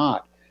home or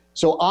not.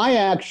 So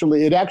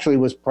it actually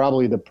was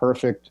probably the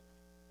perfect,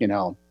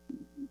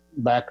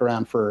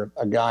 background for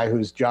a guy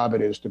whose job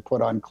it is to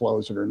put on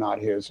clothes that are not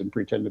his and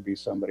pretend to be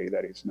somebody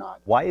that he's not.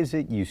 Why is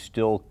it you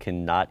still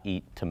cannot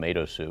eat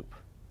tomato soup?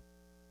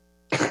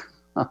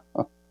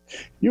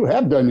 You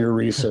have done your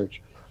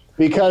research.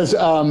 Because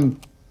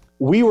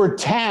we were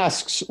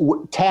tasked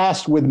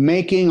with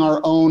making our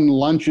own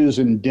lunches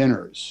and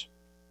dinners.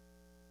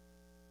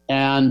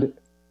 And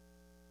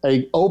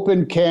an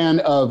open can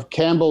of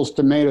Campbell's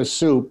tomato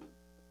soup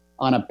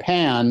on a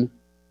pan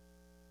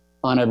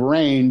on a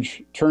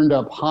range turned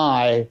up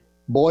high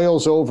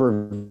boils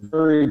over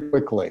very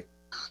quickly.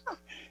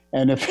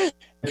 And if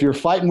you're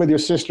fighting with your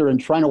sister and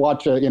trying to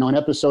watch an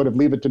episode of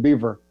Leave It to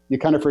Beaver, you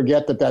kind of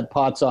forget that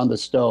pot's on the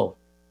stove.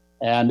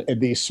 And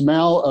the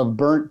smell of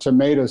burnt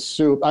tomato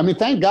soup. I mean,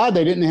 thank God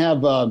they didn't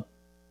have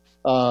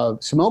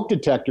smoke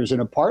detectors in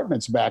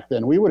apartments back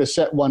then. We would have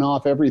set one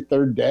off every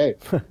third day.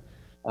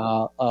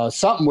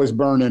 Something was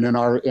burning in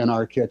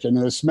our kitchen.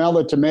 And the smell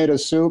of tomato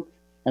soup,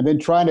 and then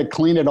trying to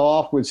clean it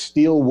off with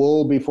steel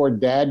wool before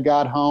Dad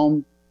got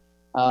home.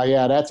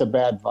 Yeah, that's a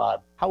bad vibe.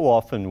 How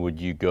often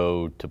would you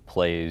go to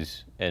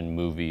plays and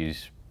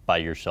movies by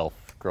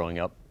yourself growing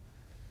up?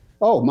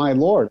 Oh my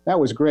Lord, that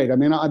was great. I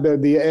mean,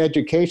 the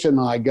education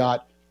I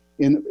got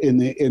in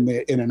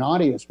an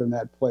audience from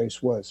that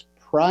place was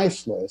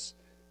priceless.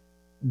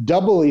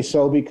 Doubly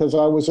so because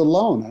I was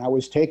alone and I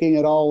was taking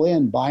it all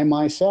in by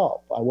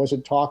myself. I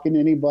wasn't talking to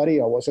anybody.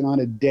 I wasn't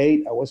on a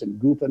date. I wasn't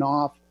goofing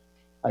off.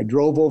 I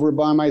drove over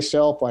by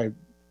myself. I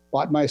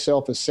bought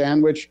myself a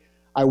sandwich.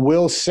 I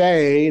will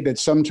say that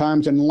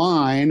sometimes in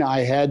line, I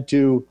had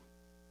to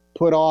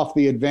put off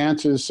the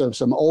advances of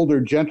some older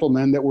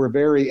gentlemen that were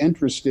very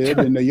interested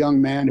in the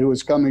young man who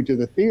was coming to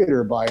the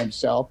theater by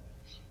himself.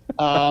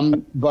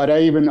 But I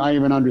even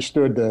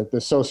understood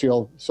the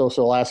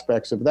social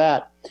aspects of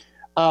that.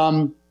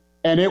 And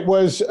it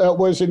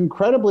was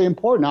incredibly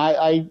important.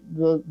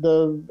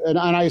 And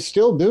I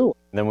still do.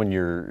 And then when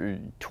you're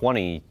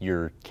 20,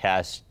 you're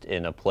cast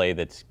in a play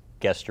that's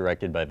guest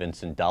directed by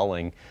Vincent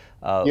Darling.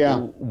 Yeah.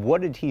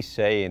 What did he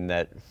say in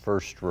that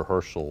first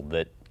rehearsal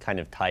that kind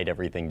of tied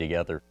everything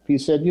together? He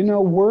said,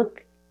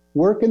 work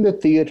in the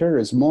theater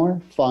is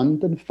more fun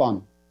than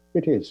fun.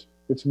 It is.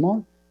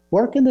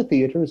 Work in the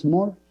theater is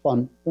more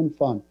fun than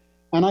fun.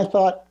 And I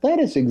thought, that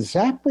is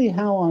exactly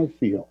how I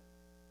feel.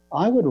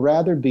 I would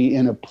rather be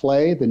in a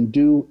play than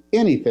do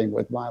anything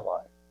with my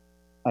life.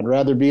 I'd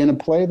rather be in a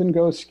play than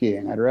go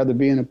skiing. I'd rather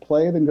be in a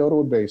play than go to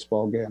a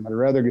baseball game. I'd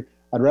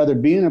rather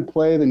be in a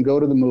play than go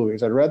to the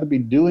movies. I'd rather be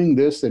doing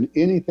this than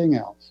anything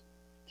else.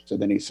 So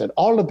then he said,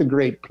 all of the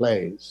great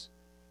plays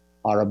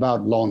are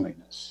about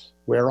loneliness.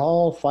 We're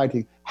all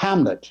fighting.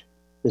 Hamlet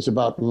is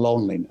about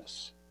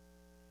loneliness.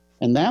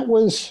 And that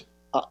was,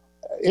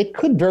 it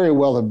could very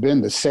well have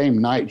been the same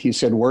night he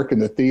said work in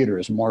the theater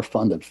is more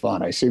fun than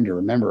fun. I seem to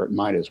remember it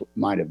might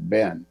have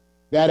been.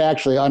 That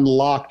actually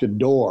unlocked a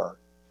door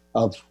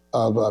of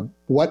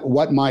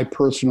what my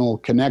personal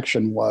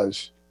connection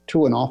was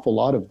to an awful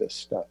lot of this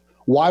stuff.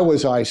 Why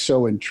was I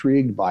so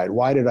intrigued by it?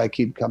 Why did I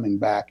keep coming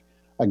back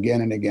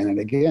again and again and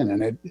again?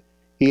 And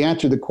he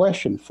answered the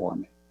question for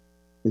me.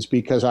 It's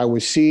because I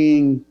was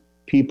seeing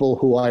people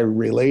who I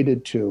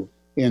related to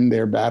in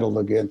their battle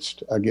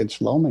against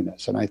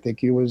loneliness. And I think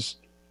he was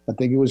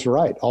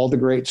right. All the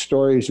great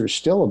stories are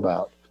still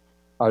about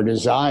our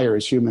desire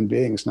as human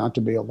beings not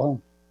to be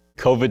alone.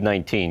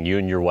 COVID-19, you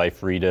and your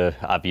wife, Rita,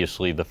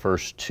 obviously the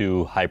first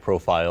two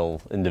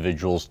high-profile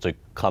individuals to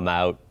come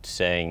out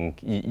saying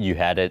you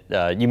had it.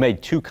 You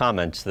made two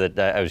comments that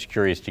I was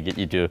curious to get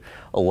you to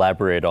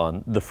elaborate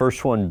on. The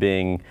first one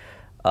being,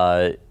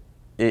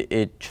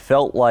 it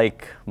felt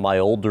like my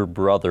older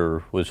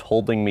brother was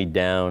holding me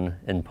down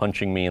and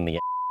punching me in the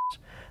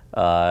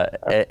ass,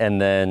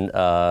 and then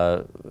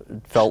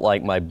felt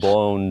like my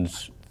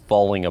bones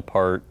falling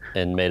apart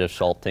and made of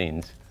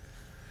saltines.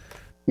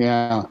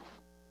 Yeah.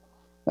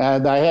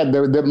 I had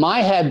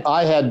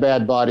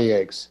bad body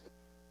aches.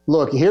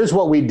 Look, here's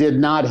what we did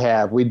not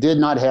have. We did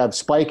not have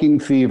spiking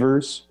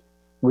fevers.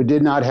 We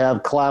did not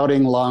have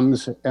clouding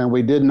lungs, and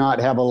we did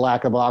not have a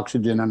lack of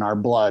oxygen in our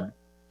blood.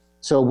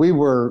 So we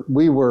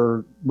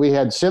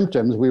had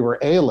symptoms. We were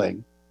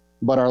ailing,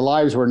 but our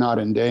lives were not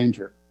in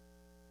danger.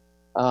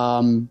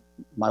 My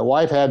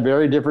wife had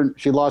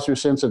she lost her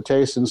sense of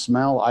taste and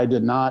smell. I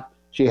did not.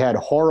 She had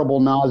horrible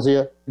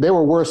nausea. They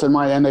were worse than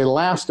mine, and they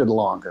lasted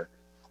longer.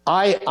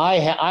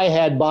 I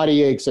had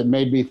body aches that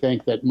made me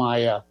think that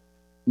my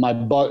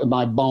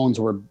bones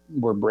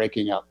were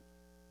breaking up.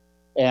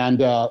 And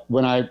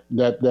when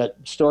that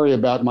story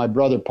about my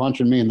brother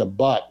punching me in the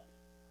butt,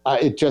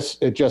 it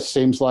just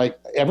seems like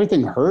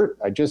everything hurt.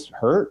 I just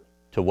hurt.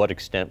 To what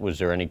extent was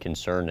there any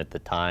concern at the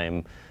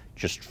time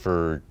just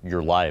for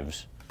your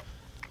lives?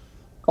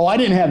 Oh, I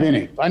didn't have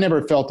any. I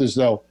never felt as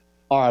though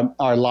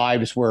my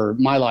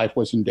life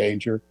was in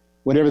danger.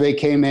 Whenever they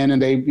came in and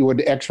they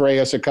would x-ray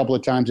us a couple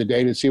of times a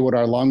day to see what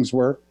our lungs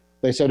were,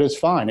 they said it's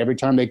fine. Every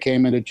time they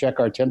came in to check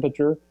our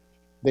temperature,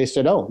 they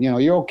said, oh,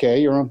 you're okay.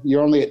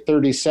 You're only at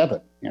 37.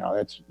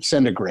 That's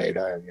centigrade.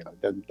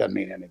 Doesn't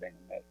mean anything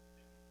to me.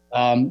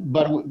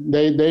 But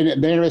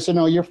they said,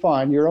 no, you're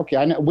fine. You're okay.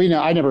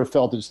 I never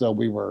felt as though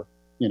we were,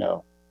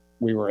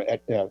 we were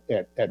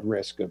at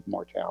risk of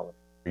mortality.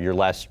 Your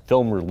last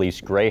film release,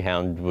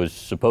 Greyhound, was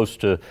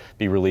supposed to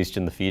be released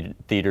in the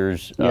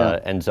theaters,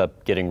 ends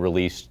up getting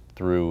released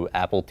through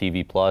Apple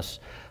TV Plus.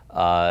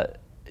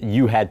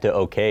 You had to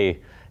okay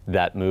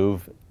that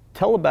move.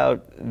 Tell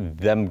about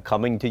them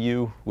coming to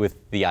you with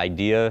the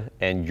idea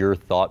and your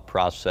thought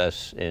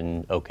process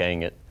in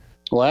okaying it.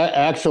 Well,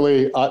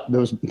 actually, that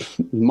was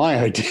my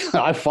idea.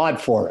 I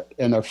fought for it.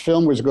 And the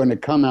film was going to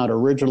come out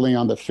originally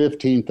on the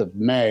 15th of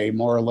May,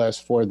 more or less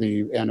for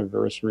the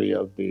anniversary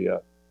of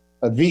the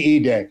VE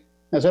Day.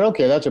 I said,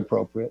 okay, that's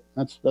appropriate.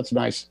 That's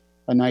nice,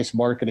 a nice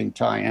marketing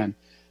tie-in.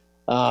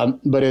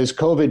 But as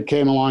COVID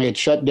came along, it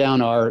shut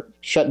down our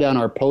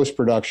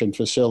post-production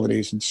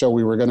facilities, and so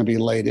we were going to be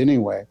late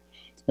anyway.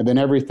 And then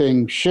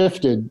everything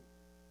shifted,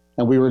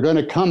 and we were going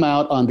to come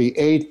out on the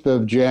 8th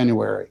of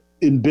January.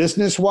 In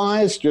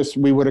business-wise,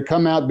 we would have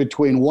come out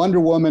between Wonder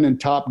Woman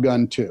and Top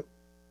Gun 2.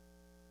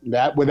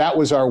 That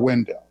was our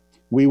window.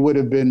 We would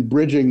have been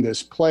bridging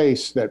this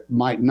place that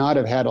might not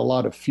have had a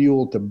lot of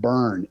fuel to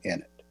burn in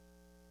it.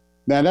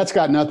 Now, that's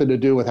got nothing to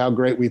do with how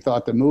great we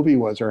thought the movie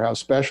was or how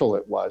special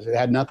it was. It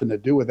had nothing to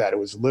do with that. It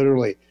was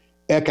literally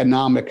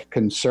economic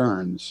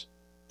concerns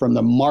from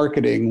the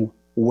marketing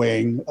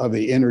wing of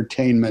the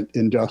entertainment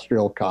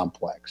industrial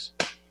complex.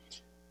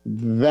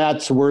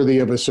 That's worthy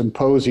of a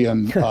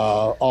symposium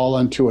all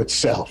unto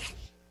itself.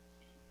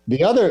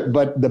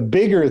 But the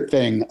bigger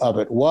thing of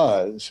it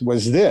was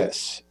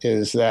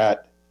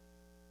that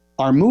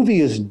our movie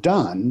is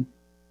done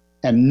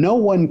and no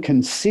one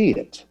can see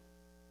it.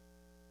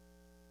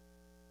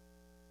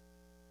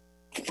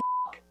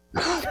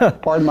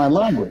 Pardon my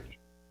language.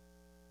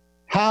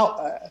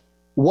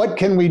 What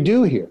can we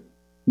do here?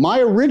 My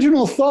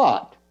original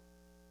thought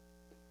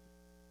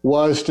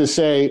was to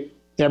say,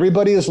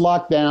 everybody is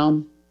locked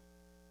down.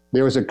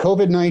 There is a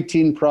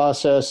COVID-19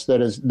 process that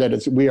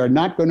is, we are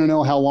not going to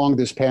know how long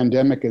this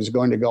pandemic is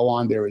going to go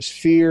on. There is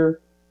fear,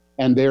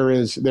 and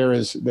there's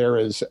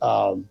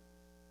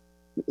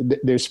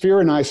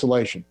fear and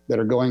isolation that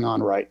are going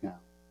on right now.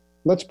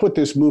 Let's put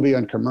this movie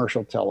on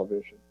commercial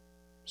television.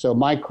 So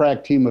my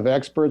crack team of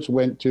experts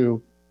went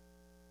to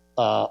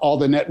all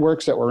the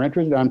networks that were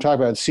interested. I'm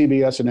talking about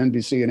CBS and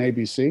NBC and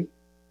ABC,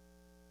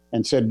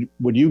 and said,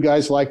 would you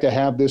guys like to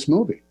have this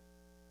movie?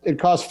 It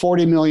cost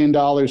 $40 million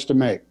to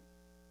make.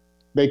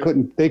 They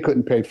couldn't pay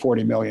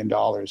 $40 million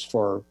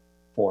for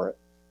it.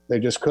 They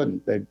just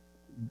couldn't.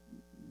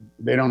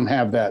 They don't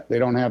have that. They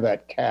don't have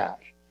that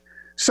cash.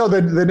 So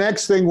the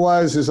next thing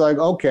is like,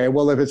 okay,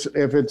 well, if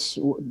it's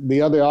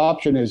the other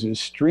option is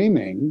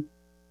streaming,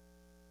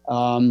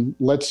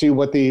 let's see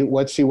what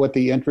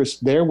the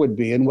interest there would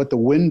be and what the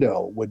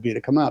window would be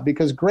to come out.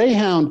 Because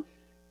Greyhound,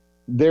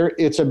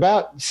 it's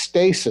about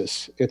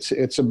stasis. It's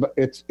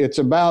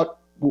about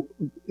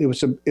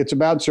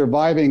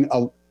surviving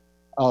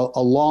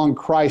a long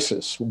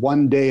crisis,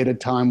 one day at a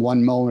time,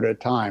 one moment at a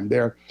time.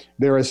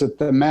 There is a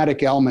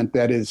thematic element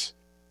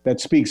that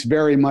speaks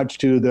very much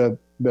to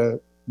the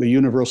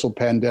universal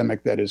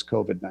pandemic that is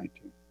COVID-19.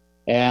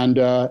 And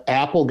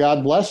Apple,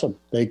 God bless them,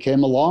 they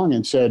came along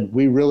and said,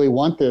 we really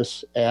want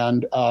this.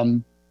 And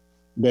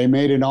they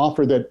made an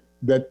offer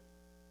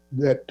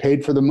that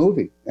paid for the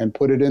movie and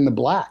put it in the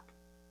black.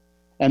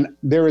 And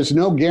there is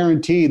no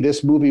guarantee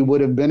this movie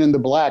would have been in the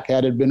black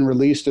had it been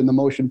released in the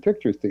motion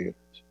picture theaters.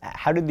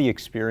 How did the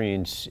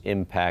experience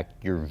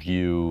impact your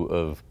view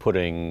of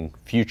putting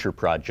future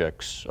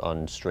projects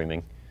on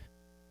streaming?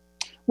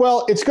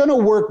 Well, it's going to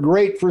work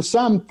great for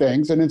some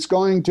things, and it's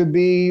going to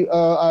be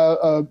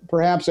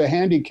perhaps a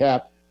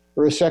handicap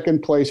or a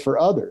second place for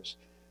others.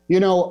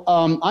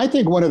 I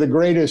think one of the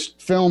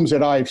greatest films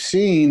that I've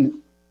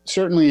seen,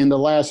 certainly in the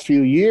last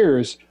few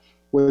years,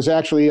 was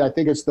actually, I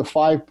think it's the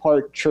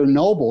 5-part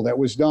Chernobyl that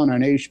was done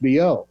on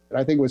HBO.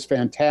 I think it was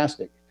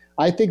fantastic.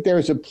 I think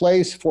there's a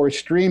place for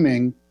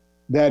streaming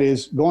that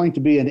is going to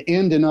be an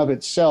end in of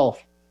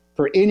itself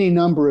for any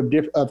number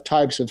of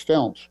types of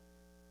films.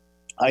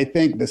 I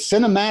think the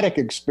cinematic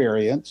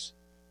experience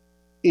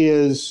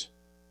is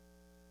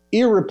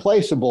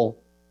irreplaceable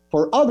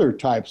for other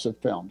types of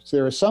films.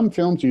 There are some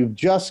films you've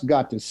just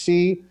got to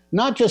see,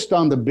 not just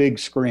on the big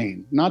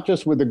screen, not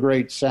just with the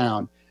great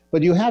sound,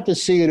 but you have to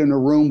see it in a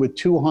room with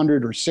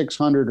 200 or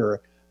 600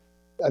 or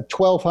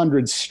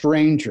 1,200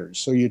 strangers.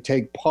 So you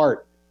take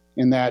part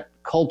in that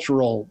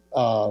cultural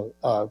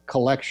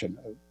collection,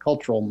 a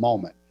cultural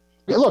moment.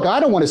 Look, I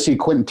don't want to see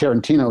Quentin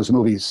Tarantino's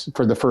movies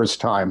for the first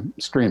time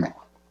streaming.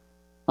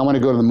 I want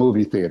to go to the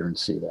movie theater and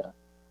see that.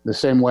 The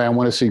same way I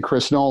want to see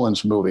Chris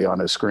Nolan's movie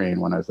on a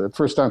screen the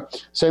first time.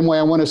 Same way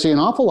I want to see an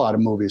awful lot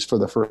of movies for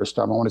the first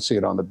time. I want to see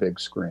it on the big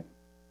screen,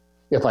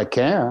 if I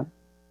can.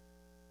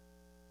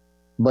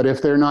 But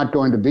if they're not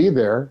going to be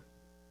there,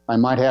 I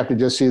might have to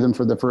just see them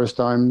for the first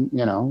time,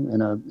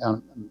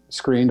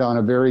 screened on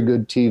a very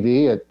good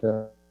TV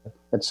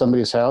at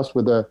somebody's house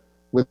with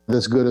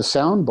as good a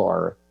sound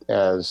bar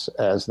as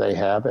they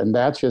have, and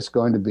that's just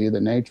going to be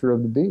the nature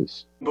of the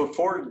beast.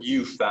 Before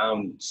you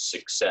found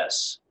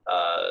success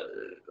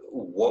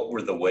what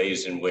were the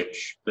ways in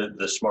which,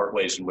 the smart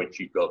ways in which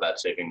you go about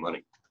saving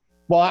money?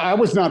 Well, I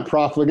was not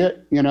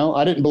profligate,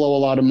 I didn't blow a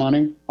lot of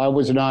money. I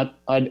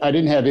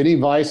didn't have any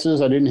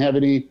vices. I didn't have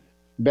any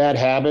bad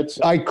habits.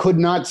 I could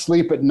not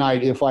sleep at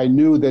night if I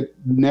knew that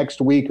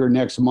next week or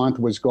next month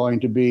was going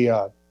to be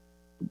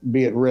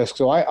at risk.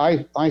 So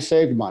I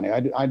saved money.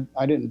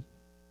 I didn't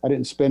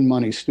spend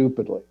money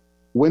stupidly.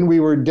 When we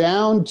were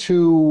down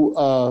to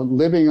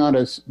living on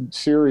a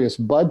serious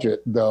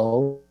budget,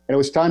 though, and it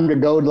was time to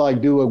go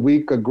do a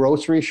week of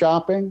grocery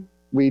shopping,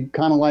 we'd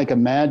kind of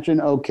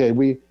imagine, okay,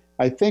 we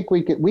have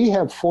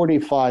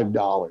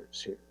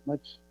 $45 here.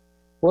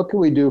 What can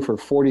we do for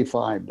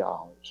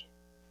 $45?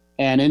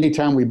 And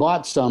anytime we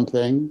bought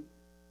something,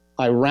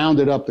 I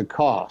rounded up the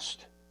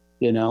cost,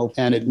 and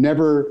it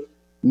never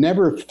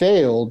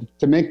failed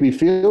to make me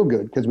feel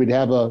good, because we'd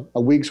have a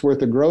week's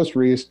worth of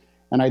groceries,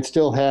 and I'd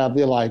still have,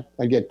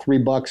 I'd get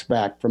 $3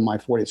 back from my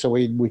 40. So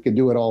we could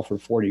do it all for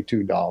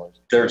 $42.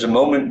 There's a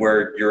moment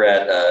where you're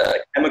at a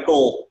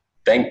chemical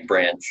bank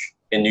branch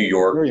in New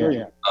York,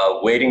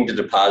 waiting to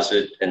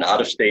deposit an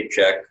out-of-state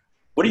check.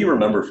 What do you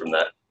remember from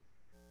that?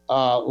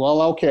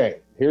 Well, okay.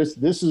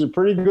 This is a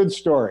pretty good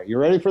story. You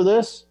ready for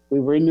this? We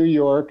were in New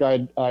York.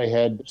 I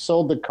had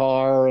sold the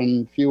car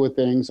and a few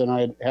things, and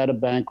I had a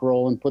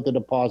bankroll and put the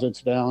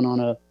deposits down on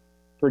a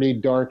pretty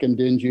dark and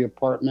dingy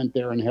apartment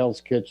there in Hell's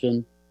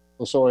Kitchen.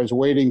 So I was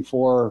waiting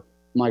for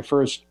my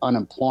first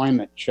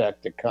unemployment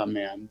check to come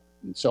in.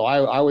 And so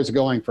I was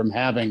going from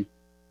having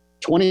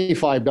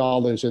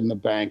 $25 in the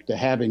bank to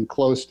having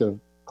close to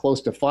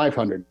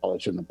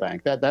 $500 in the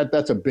bank.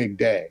 That's a big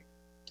day.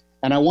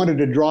 And I wanted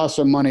to draw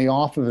some money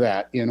off of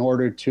that in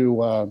order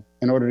to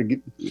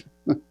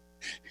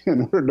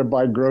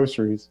buy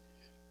groceries.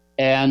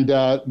 And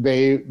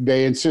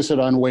they insisted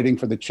on waiting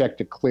for the check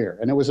to clear.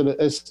 And it was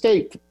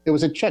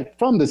a check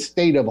from the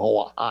state of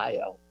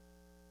Ohio.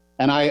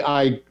 And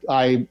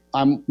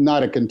I'm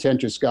not a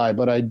contentious guy,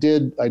 but I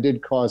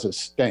did cause a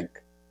stink.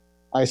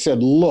 I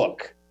said,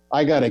 look,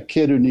 I got a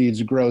kid who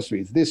needs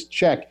groceries. This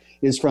check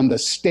is from the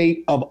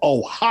state of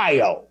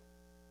Ohio.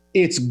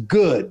 It's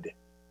good.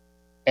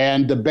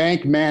 And the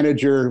bank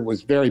manager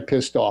was very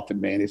pissed off at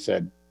me, and he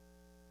said,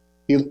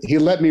 he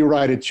let me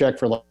write a check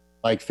for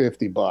like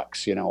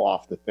 $50,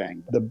 off the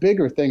thing. The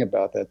bigger thing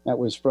about that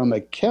was from a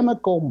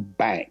chemical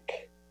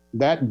bank.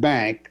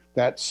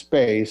 That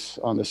space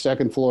on the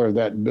second floor of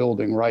that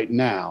building right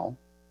now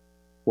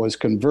was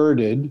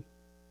converted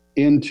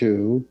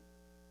into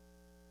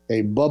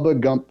a Bubba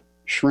Gump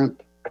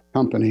shrimp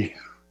company,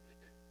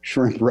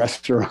 shrimp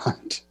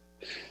restaurant.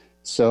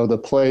 So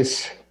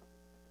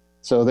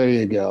there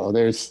you go.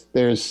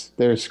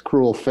 There's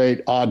cruel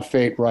fate, odd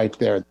fate right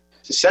there.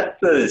 Set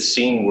the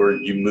scene where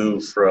you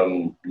move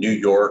from New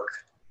York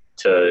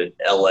to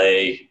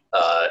LA,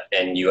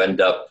 and you end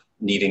up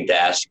needing to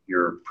ask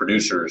your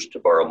producers to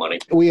borrow money.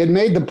 We had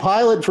made the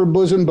pilot for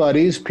Bosom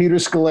Buddies, Peter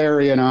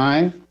Scolari and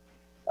I.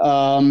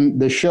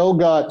 The show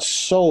got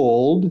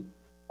sold.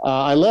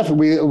 I left.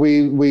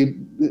 We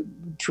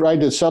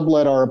tried to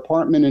sublet our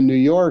apartment in New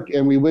York,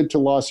 and we went to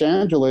Los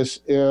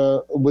Angeles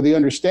with the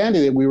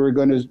understanding that we were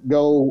going to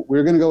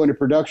go into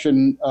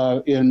production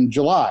in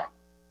July.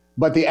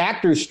 But the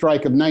actors'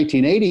 strike of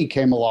 1980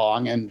 came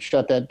along and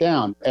shut that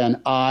down, and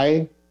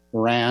I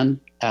ran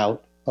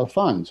out of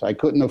funds. I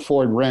couldn't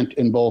afford rent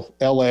in both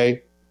LA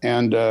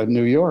and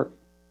New York.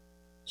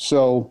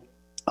 So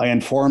I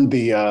informed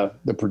the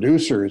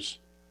producers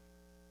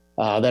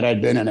that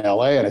I'd been in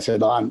LA, and I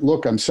said,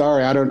 look, I'm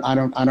sorry, I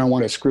don't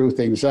want to screw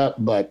things up,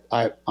 but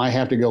I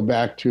have to go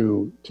back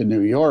to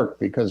New York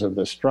because of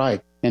the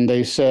strike. And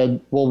they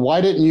said, well,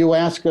 why didn't you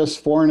ask us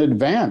for an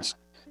advance?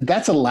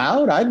 That's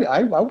allowed?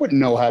 I wouldn't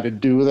know how to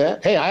do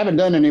that. Hey, I haven't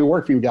done any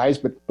work for you guys,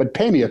 but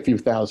pay me a few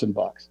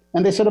 $1,000.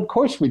 And they said, of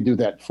course we do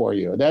that for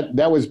you.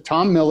 That was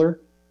Tom Miller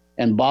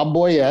and Bob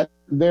Boyette.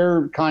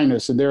 Their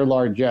kindness and their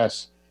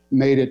largesse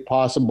made it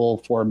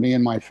possible for me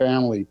and my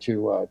family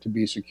to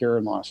be secure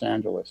in Los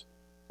Angeles.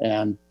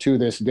 And to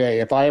this day,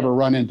 if I ever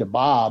run into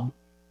Bob,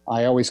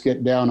 I always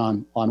get down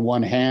on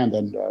one hand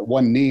and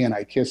one knee, and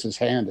I kiss his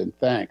hand in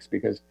thanks,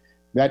 because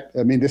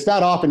it's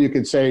not often you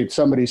can say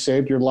somebody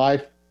saved your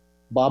life.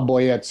 Bob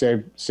Boyette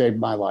saved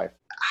my life.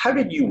 How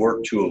did you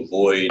work to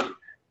avoid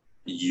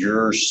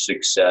your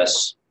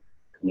success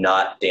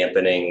not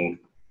dampening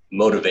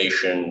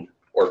motivation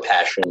or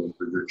passion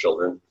for your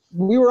children?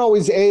 We were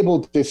always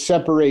able to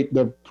separate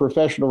the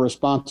professional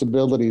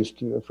responsibilities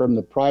from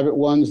the private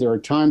ones. There are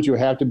times you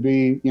have to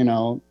be,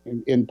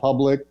 in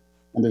public,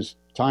 and there's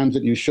times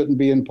that you shouldn't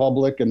be in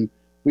public. And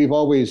we've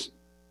always,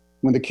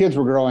 when the kids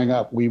were growing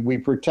up, we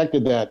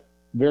protected that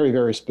very,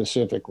 very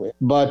specifically.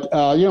 But,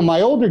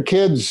 my older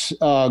kids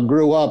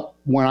grew up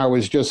when I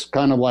was just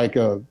kind of like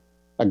a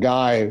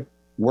guy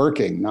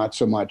working, not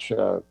so much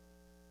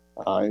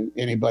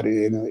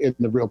anybody in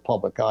the real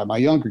public eye. My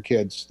younger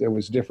kids, it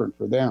was different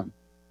for them.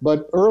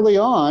 But early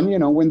on,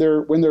 when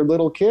they're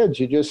little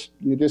kids, you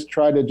just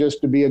try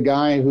to be a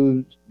guy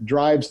who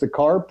drives the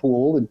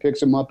carpool and picks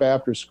them up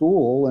after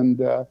school and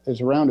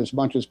is around as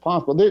much as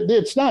possible.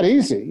 It's not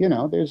easy,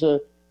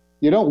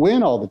 you don't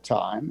win all the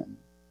time. And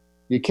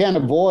you can't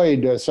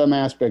avoid some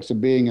aspects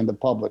of being in the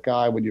public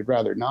eye when you'd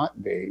rather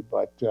not be.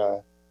 But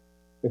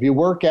if you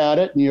work at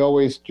it and you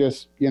always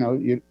just,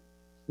 you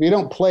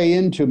don't play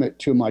into it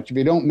too much, if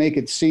you don't make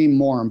it seem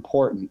more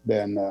important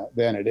than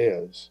it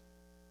is,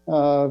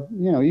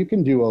 you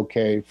can do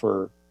okay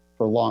for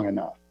long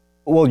enough.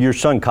 Well, your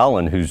son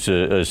Colin, who's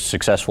a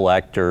successful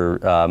actor,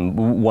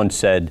 once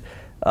said,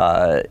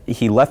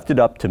 he left it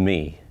up to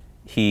me.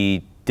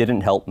 He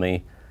didn't help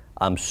me.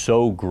 I'm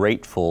so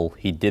grateful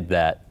he did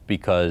that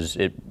because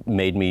it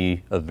made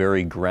me a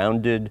very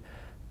grounded,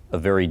 a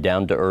very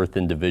down-to-earth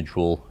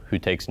individual who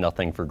takes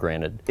nothing for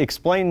granted.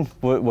 Explain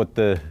what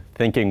the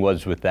thinking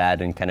was with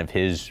that and kind of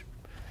his,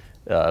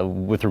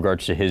 with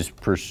regards to his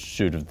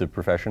pursuit of the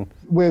profession.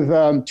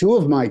 With two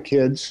of my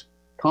kids,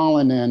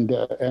 Colin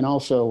and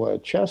also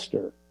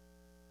Chester,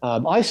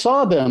 I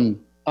saw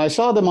them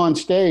on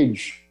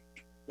stage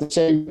the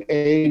same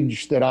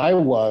age that I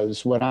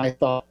was when I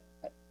thought,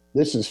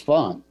 this is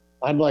fun.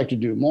 I'd like to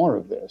do more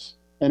of this.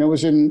 And it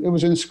was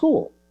in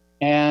school.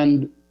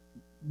 And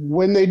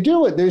when they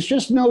do it, there's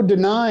just no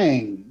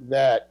denying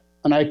that.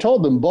 And I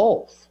told them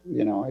both,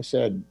 I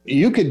said,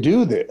 you could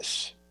do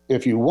this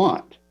if you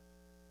want.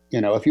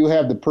 If you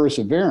have the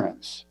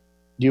perseverance,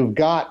 you've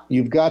got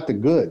the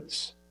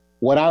goods.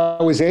 What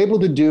I was able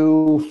to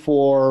do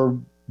for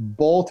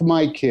both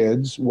my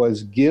kids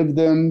was give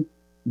them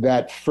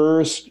that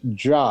first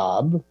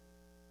job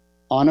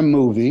on a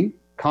movie.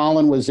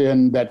 Colin was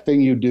in That Thing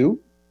You Do,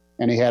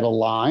 and he had a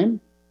line,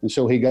 and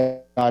so he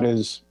got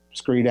his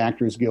Screen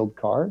Actors Guild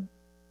card.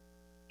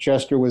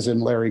 Chester was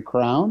in Larry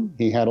Crown.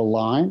 He had a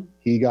line.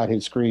 He got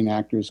his Screen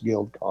Actors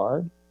Guild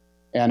card.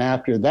 And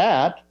after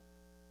that,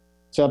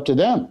 it's up to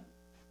them.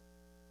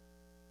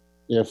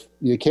 If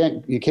you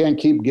can't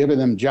keep giving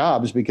them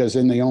jobs, because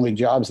then the only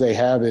jobs they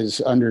have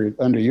is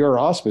under your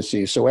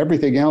auspices. So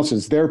everything else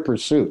is their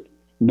pursuit.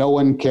 No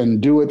one can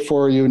do it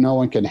for you. No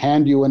one can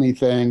hand you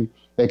anything.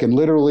 They can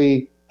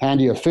literally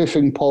hand you a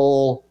fishing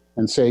pole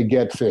and say,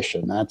 get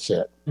fishing. That's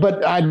it.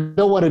 But I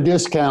don't want to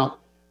discount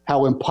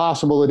how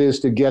impossible it is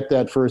to get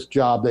that first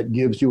job that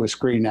gives you a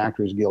Screen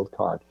Actors Guild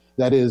card.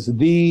 That is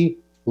the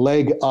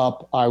leg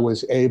up I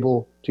was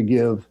able to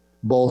give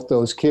both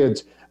those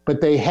kids. But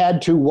they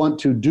had to want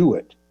to do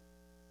it.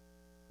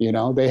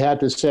 They had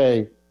to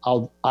say,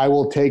 I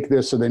will take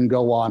this and then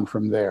go on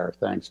from there.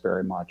 Thanks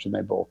very much. And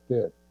they both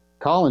did.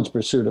 Colin's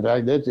pursuit of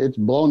act, it's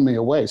blown me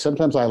away.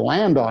 Sometimes I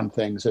land on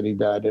things that he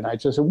did, and I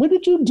just said, what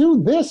did you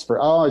do this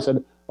for? Oh, I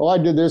said, I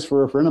did this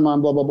for a friend of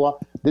mine, blah, blah, blah.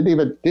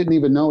 Didn't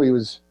even know he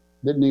was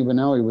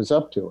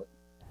up to it.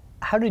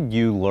 How did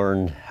you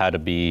learn how to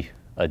be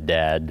a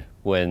dad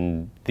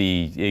when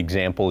the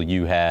example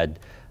you had,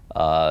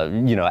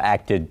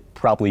 acted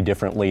probably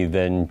differently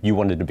than you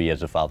wanted to be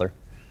as a father?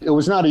 It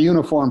was not a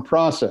uniform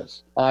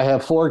process. I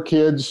have 4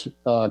 kids.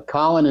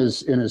 Colin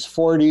is in his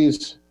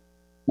 40s.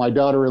 My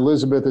daughter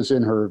Elizabeth is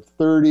in her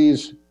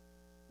 30s.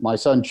 My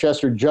son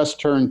Chester just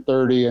turned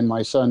 30, and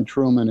my son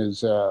Truman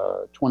is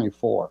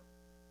 24.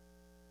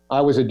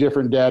 I was a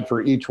different dad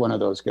for each one of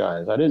those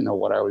guys. I didn't know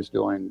what I was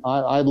doing.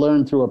 I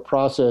learned through a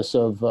process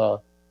of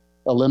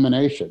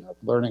elimination, of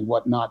learning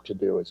what not to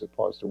do as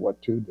opposed to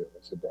what to do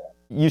as a dad.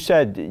 You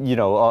said,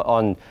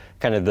 on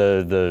kind of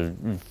the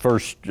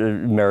first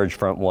marriage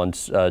front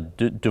once,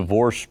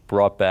 divorce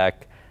brought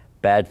back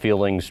bad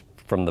feelings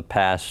from the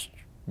past.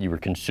 You were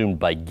consumed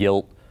by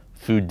guilt.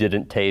 Food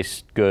didn't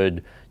taste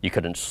good. You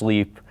couldn't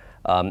sleep.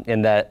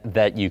 And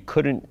that you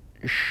couldn't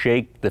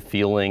shake the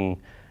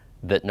feeling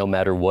that no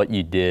matter what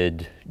you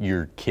did,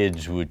 your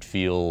kids would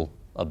feel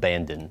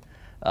abandoned,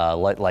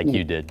 like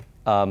you did.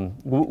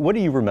 What do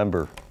you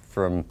remember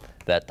from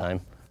that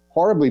time?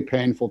 Horribly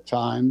painful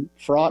time,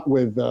 fraught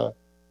with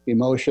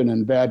emotion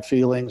and bad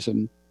feelings,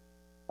 and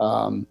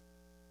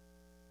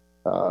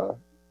the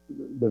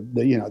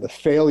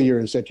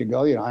failures that you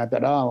go. I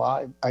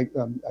thought,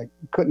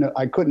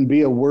 I couldn't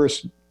be a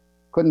worse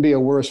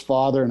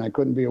father, and I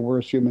couldn't be a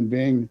worse human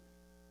being.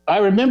 I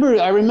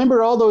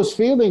remember all those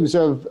feelings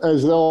of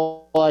as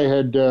though I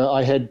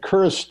had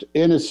cursed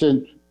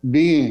innocent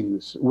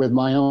beings with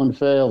my own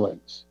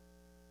failings.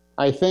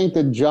 I think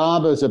the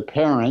job as a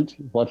parent,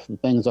 what's the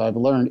things I've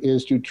learned,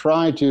 is to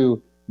try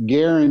to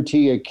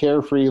guarantee a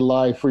carefree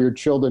life for your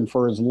children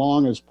for as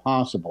long as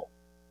possible.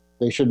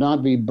 They should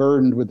not be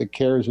burdened with the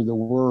cares of the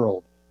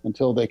world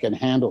until they can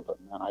handle them.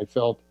 And I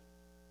felt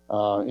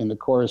in the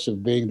course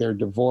of being their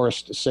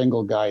divorced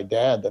single guy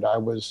dad that I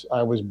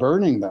was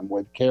burning them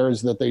with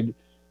cares that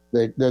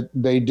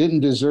they didn't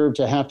deserve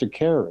to have to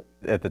carry.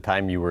 At the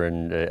time you were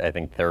in, I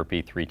think,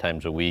 therapy 3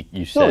 times a week,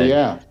 you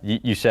said,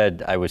 you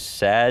said, I was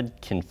sad,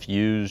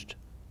 confused,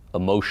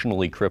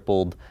 emotionally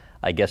crippled.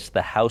 I guess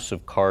the house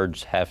of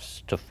cards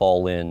has to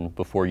fall in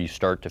before you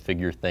start to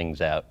figure things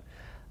out.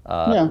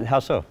 How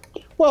so?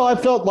 Well, I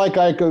felt like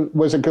I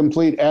was a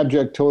complete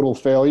abject total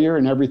failure,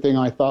 and everything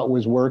I thought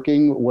was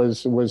working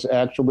was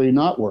actually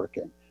not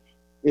working.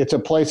 It's a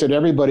place that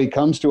everybody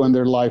comes to in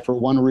their life for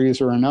one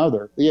reason or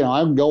another.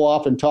 I would go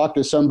off and talk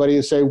to somebody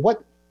and say,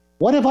 what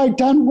have I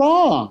done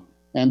wrong?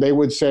 And they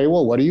would say,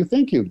 well, what do you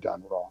think you've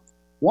done wrong?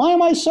 Why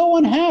am I so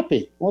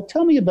unhappy? Well,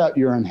 tell me about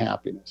your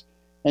unhappiness.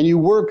 And you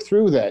work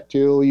through that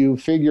till you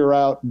figure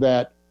out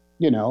that,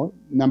 you know,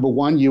 number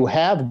one, you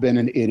have been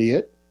an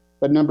idiot,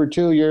 but number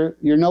two, you're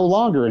no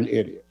longer an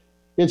idiot.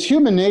 It's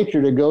human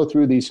nature to go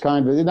through these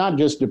kind of, not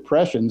just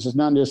depressions, it's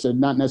not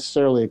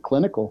necessarily a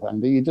clinical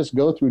thing. You just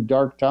go through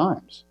dark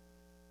times.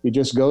 You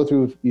just go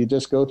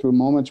through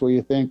moments where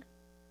you think,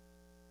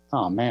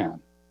 oh man,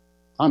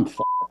 I'm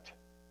fucked.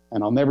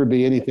 And I'll never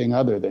be anything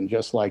other than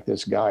just like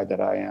this guy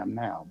that I am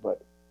now.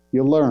 But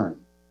you learn.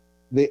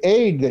 The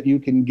aid that you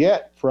can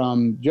get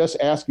from just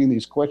asking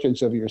these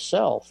questions of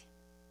yourself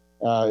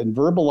and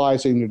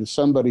verbalizing it to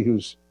somebody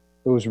who's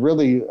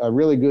really a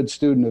really good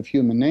student of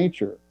human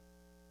nature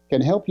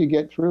can help you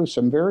get through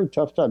some very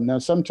tough times. Now,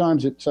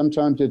 sometimes it's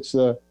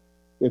a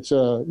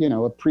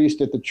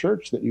priest at the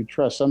church that you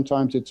trust.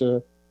 Sometimes it's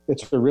a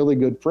really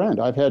good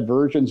friend. I've had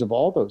versions of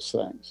all those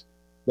things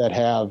that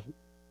have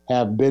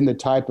been the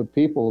type of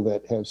people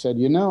that have said,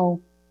 you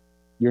know,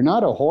 you're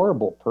not a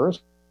horrible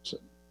person,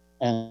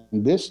 and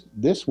this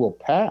will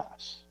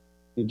pass.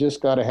 You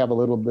just got to have a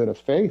little bit of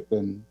faith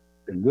in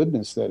the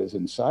goodness that is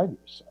inside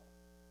yourself.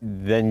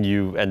 Then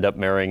you end up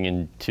marrying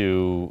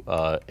into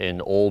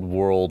an old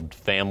world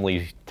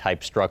family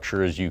type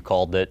structure, as you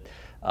called it,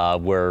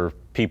 where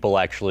people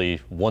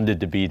actually wanted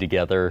to be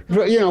together.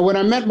 You know, when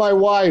I met my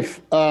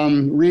wife,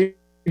 Rita,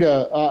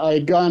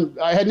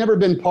 I had never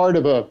been part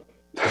of a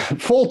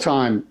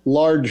full-time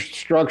large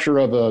structure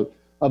of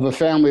a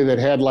family that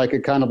had like a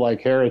kind of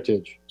like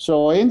heritage.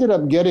 So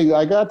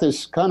I got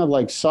this kind of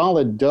like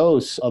solid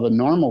dose of a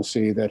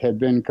normalcy that had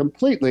been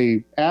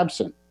completely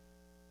absent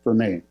for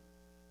me.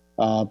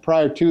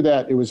 Prior to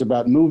that, it was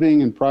about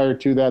moving, and prior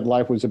to that,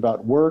 life was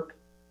about work.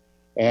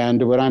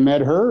 And when I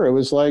met her, it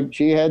was like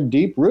she had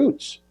deep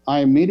roots. I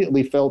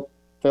immediately felt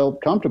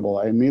comfortable.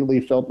 I immediately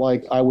felt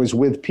like I was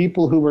with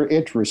people who were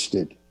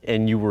interested.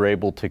 And you were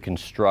able to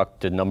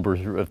construct a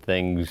number of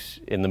things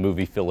in the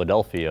movie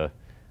Philadelphia,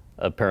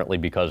 apparently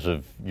because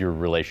of your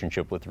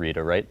relationship with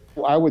Rita, right?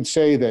 I would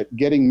say that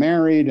getting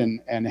married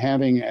and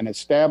having an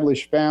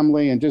established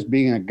family and just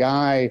being a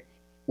guy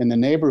in the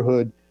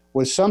neighborhood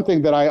was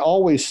something that I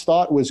always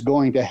thought was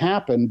going to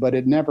happen, but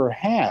it never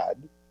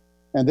had.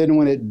 And then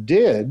when it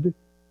did,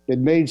 it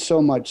made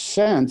so much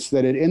sense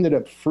that it ended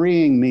up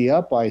freeing me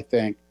up, I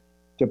think,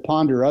 to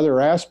ponder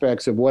other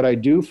aspects of what I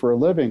do for a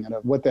living and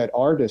of what that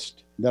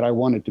artist that I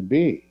wanted to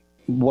be.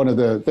 One of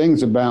the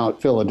things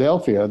about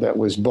Philadelphia that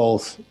was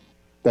both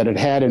that it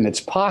had in its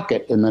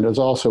pocket and that it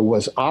also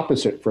was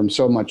opposite from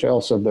so much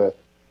else of the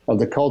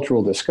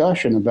cultural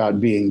discussion about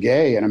being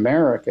gay in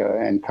America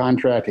and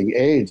contracting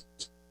AIDS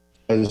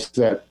is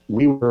that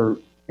we were,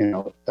 you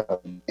know,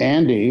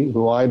 Andy,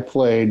 who I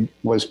played,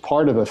 was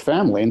part of a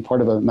family and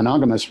part of a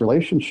monogamous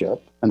relationship.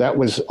 And that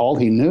was all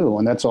he knew,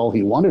 and that's all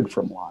he wanted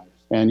from life.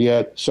 And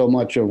yet so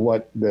much of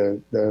what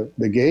the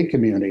gay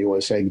community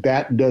was saying,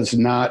 that does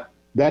not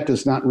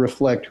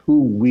reflect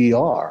who we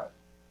are.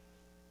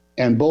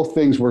 And both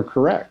things were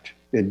correct.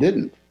 It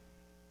didn't.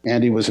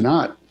 Andy was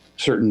not a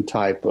certain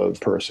type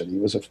of person.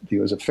 He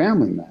was a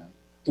family man.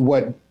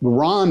 What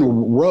Ron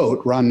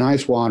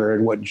Nicewater,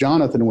 and what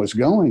Jonathan was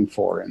going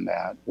for in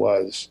that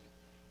was,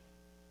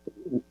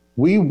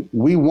 we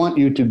want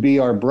you to be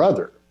our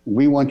brother.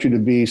 We want you to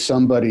be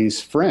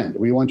somebody's friend.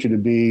 We want you to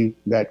be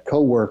that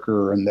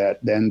coworker and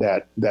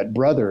that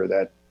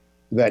brother,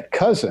 that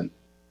cousin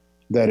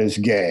that is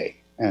gay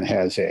and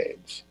has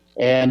AIDS.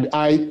 And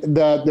I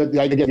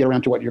get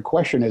around to what your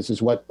question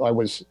is what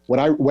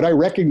I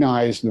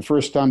recognized the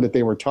first time that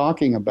they were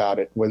talking about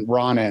it, when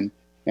Ron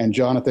and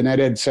Jonathan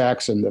and Ed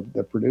Saxon,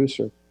 the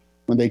producer,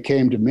 when they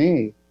came to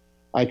me,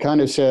 I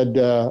kind of said,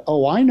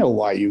 oh, I know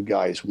why you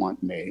guys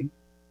want me.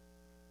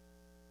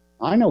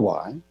 I know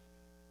why,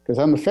 because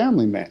I'm a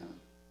family man.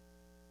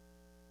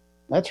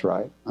 That's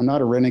right. I'm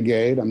not a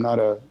renegade. I'm not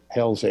a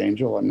Hell's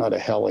Angel. I'm not a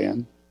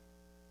hellion.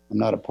 I'm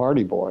not a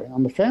party boy.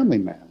 I'm a family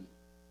man.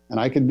 And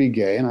I could be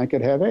gay and I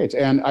could have AIDS.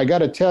 And I got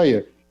to tell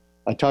you,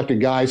 I talked to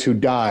guys who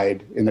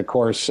died in the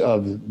course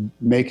of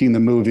making the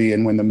movie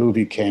and when the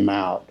movie came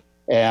out.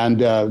 And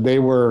they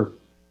were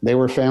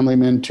family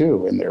men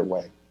too, in their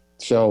way.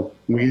 So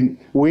we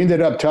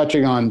ended up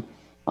touching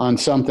on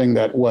something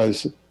that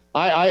was,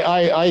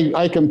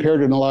 I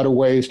compared it in a lot of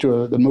ways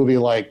to the movie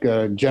like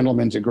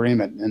Gentleman's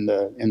Agreement in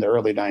the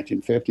early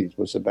 1950s,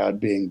 was about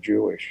being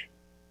Jewish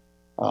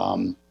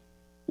in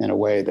a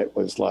way that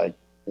was like,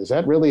 is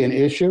that really an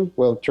issue?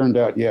 Well, it turned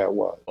out, yeah, it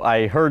was.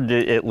 I heard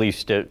at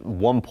least at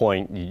one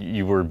point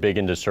you were big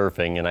into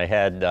surfing, and I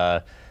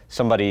had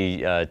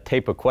somebody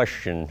tape a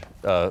question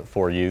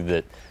for you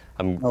that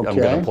I'm going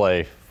to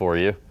play for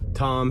you.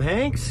 Tom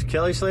Hanks,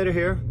 Kelly Slater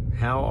here.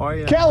 How are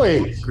you?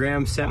 Kelly!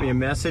 Graham sent me a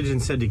message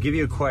and said to give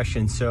you a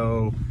question,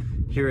 so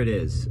here it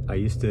is. I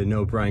used to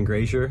know Brian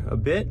Grazier a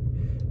bit,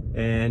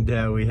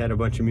 and we had a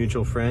bunch of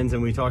mutual friends,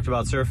 and we talked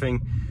about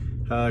surfing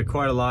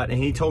quite a lot, and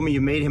he told me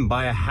you made him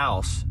buy a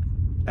house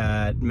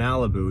at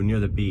Malibu near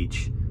the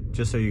beach.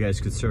 just so you guys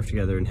could surf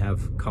together and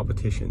have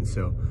competition.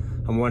 So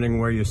I'm wondering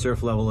where your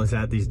surf level is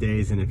at these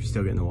days and if you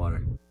still get in the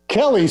water.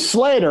 Kelly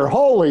Slater,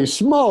 holy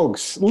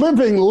smokes,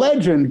 living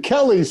legend,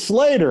 Kelly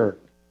Slater.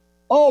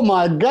 Oh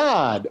my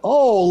God,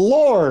 oh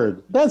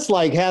Lord. That's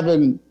like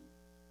having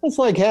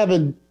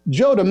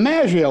Joe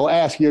DiMaggio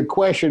ask you a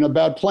question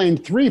about playing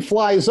Three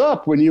Flies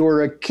Up when you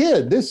were a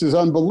kid. This is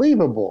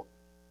unbelievable.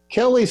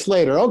 Kelly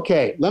Slater,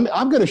 okay,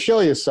 I'm gonna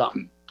show you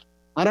something.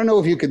 I don't know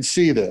if you can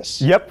see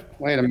this. Yep.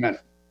 Wait a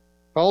minute.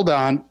 Hold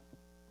on.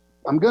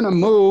 I'm going to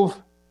move.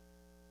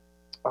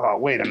 Oh,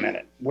 wait a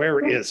minute.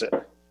 Where is it?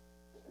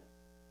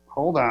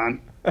 Hold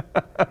on.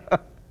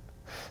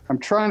 I'm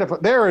trying to,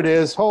 there it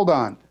is. Hold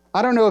on.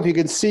 I don't know if you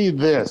can see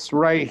this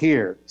right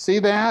here. See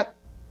that?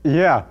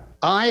 Yeah.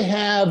 I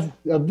have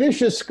a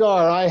vicious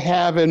scar I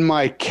have in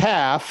my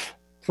calf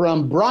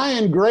from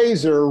Brian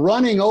Grazer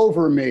running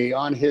over me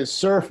on his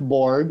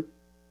surfboard,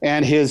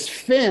 and his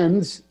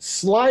fins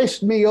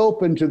sliced me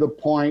open to the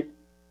point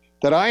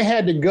that I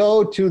had to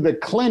go to the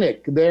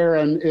clinic there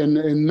in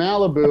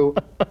Malibu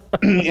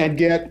and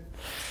get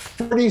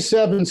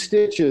 47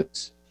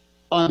 stitches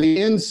on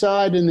the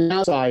inside and the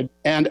outside.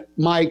 And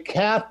my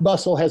calf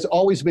muscle has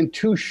always been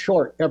too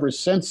short ever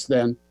since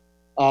then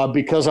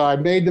because I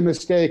made the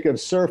mistake of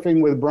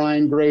surfing with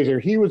Brian Grazer.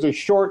 He was a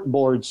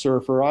shortboard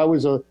surfer.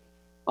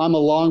 I'm a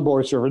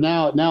longboard surfer.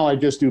 Now I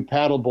just do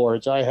paddle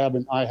boards. I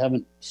haven't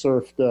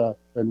surfed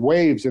in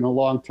waves in a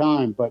long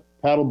time, but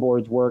paddle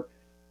boards work.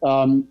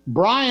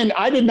 Brian,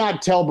 I did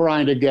not tell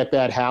Brian to get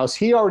that house.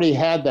 He already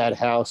had that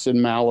house in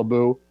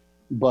Malibu,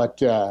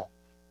 but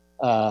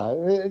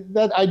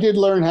I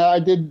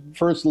did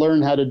first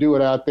learn how to do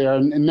it out there,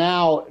 and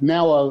now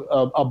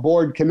a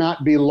board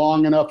cannot be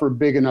long enough or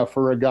big enough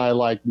for a guy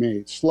like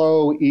me.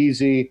 Slow,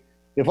 easy.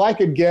 If I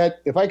could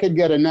get a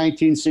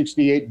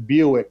 1968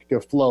 Buick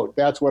to float,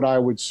 that's what I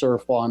would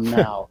surf on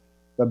now.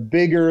 The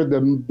bigger,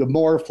 the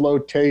more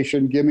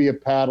flotation. Give me a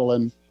paddle,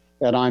 and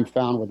I'm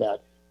found with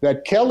that.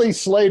 That Kelly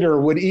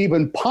Slater would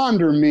even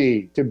ponder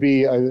me to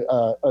be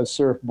a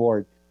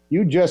surfboard.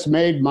 You just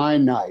made my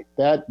night.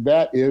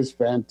 That is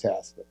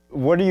fantastic.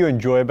 What do you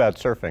enjoy about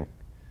surfing?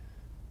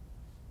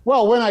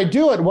 Well, when I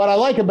do it, what I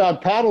like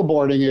about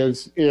paddleboarding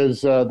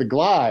is the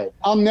glide.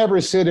 I'll never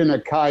sit in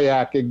a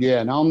kayak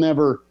again. I'll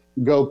never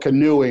go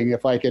canoeing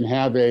if I can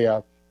have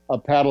a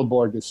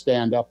paddleboard to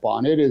stand up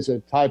on. It is a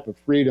type of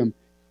freedom.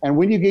 And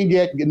when you can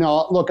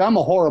look, I'm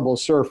a horrible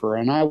surfer,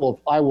 and I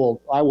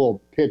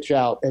will pitch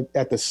out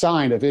at the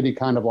sign of any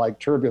kind of like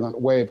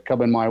turbulent wave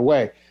coming my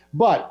way.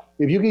 But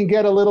if you can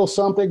get a little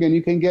something and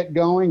you can get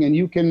going and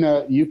you can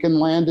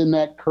land in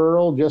that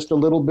curl just a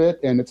little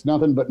bit, and it's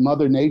nothing but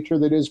Mother Nature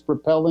that is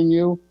propelling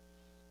you,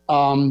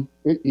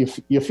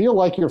 you feel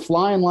like you're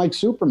flying like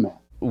Superman.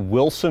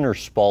 Wilson or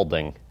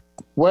Spalding?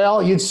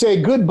 Well, you'd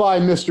say goodbye,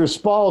 Mr.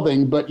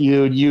 Spalding, but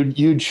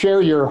you'd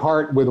share your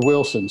heart with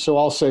Wilson, so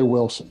I'll say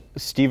Wilson.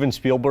 Steven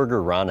Spielberg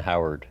or Ron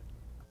Howard?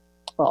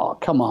 Oh,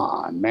 come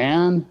on,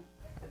 man.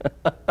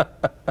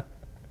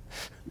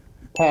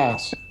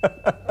 Pass.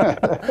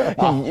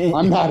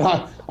 I'm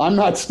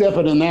not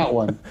stepping in that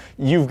one.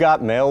 You've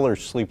Got Mail or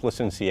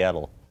Sleepless in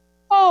Seattle?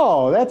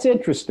 Oh, that's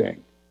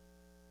interesting.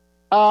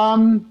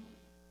 I'd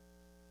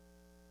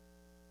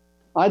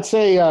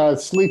say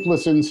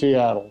Sleepless in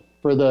Seattle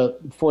for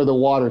the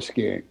water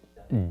skiing.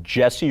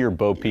 Jesse or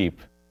Bo Peep?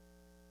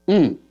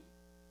 Bo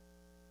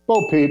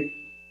Peep.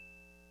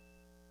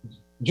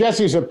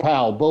 Jesse's a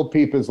pal. Bo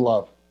Peep is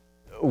love.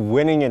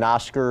 Winning an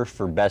Oscar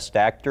for Best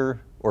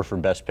Actor or for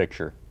Best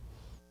Picture?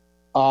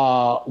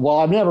 Well,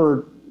 I've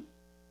never.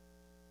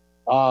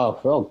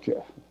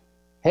 Okay.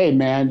 Hey,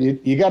 man,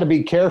 you got to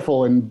be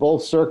careful in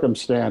both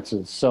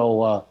circumstances.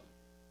 So,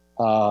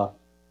 the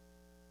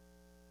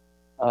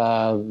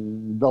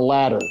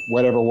latter,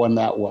 whatever one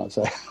that was,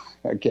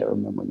 I can't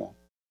remember now.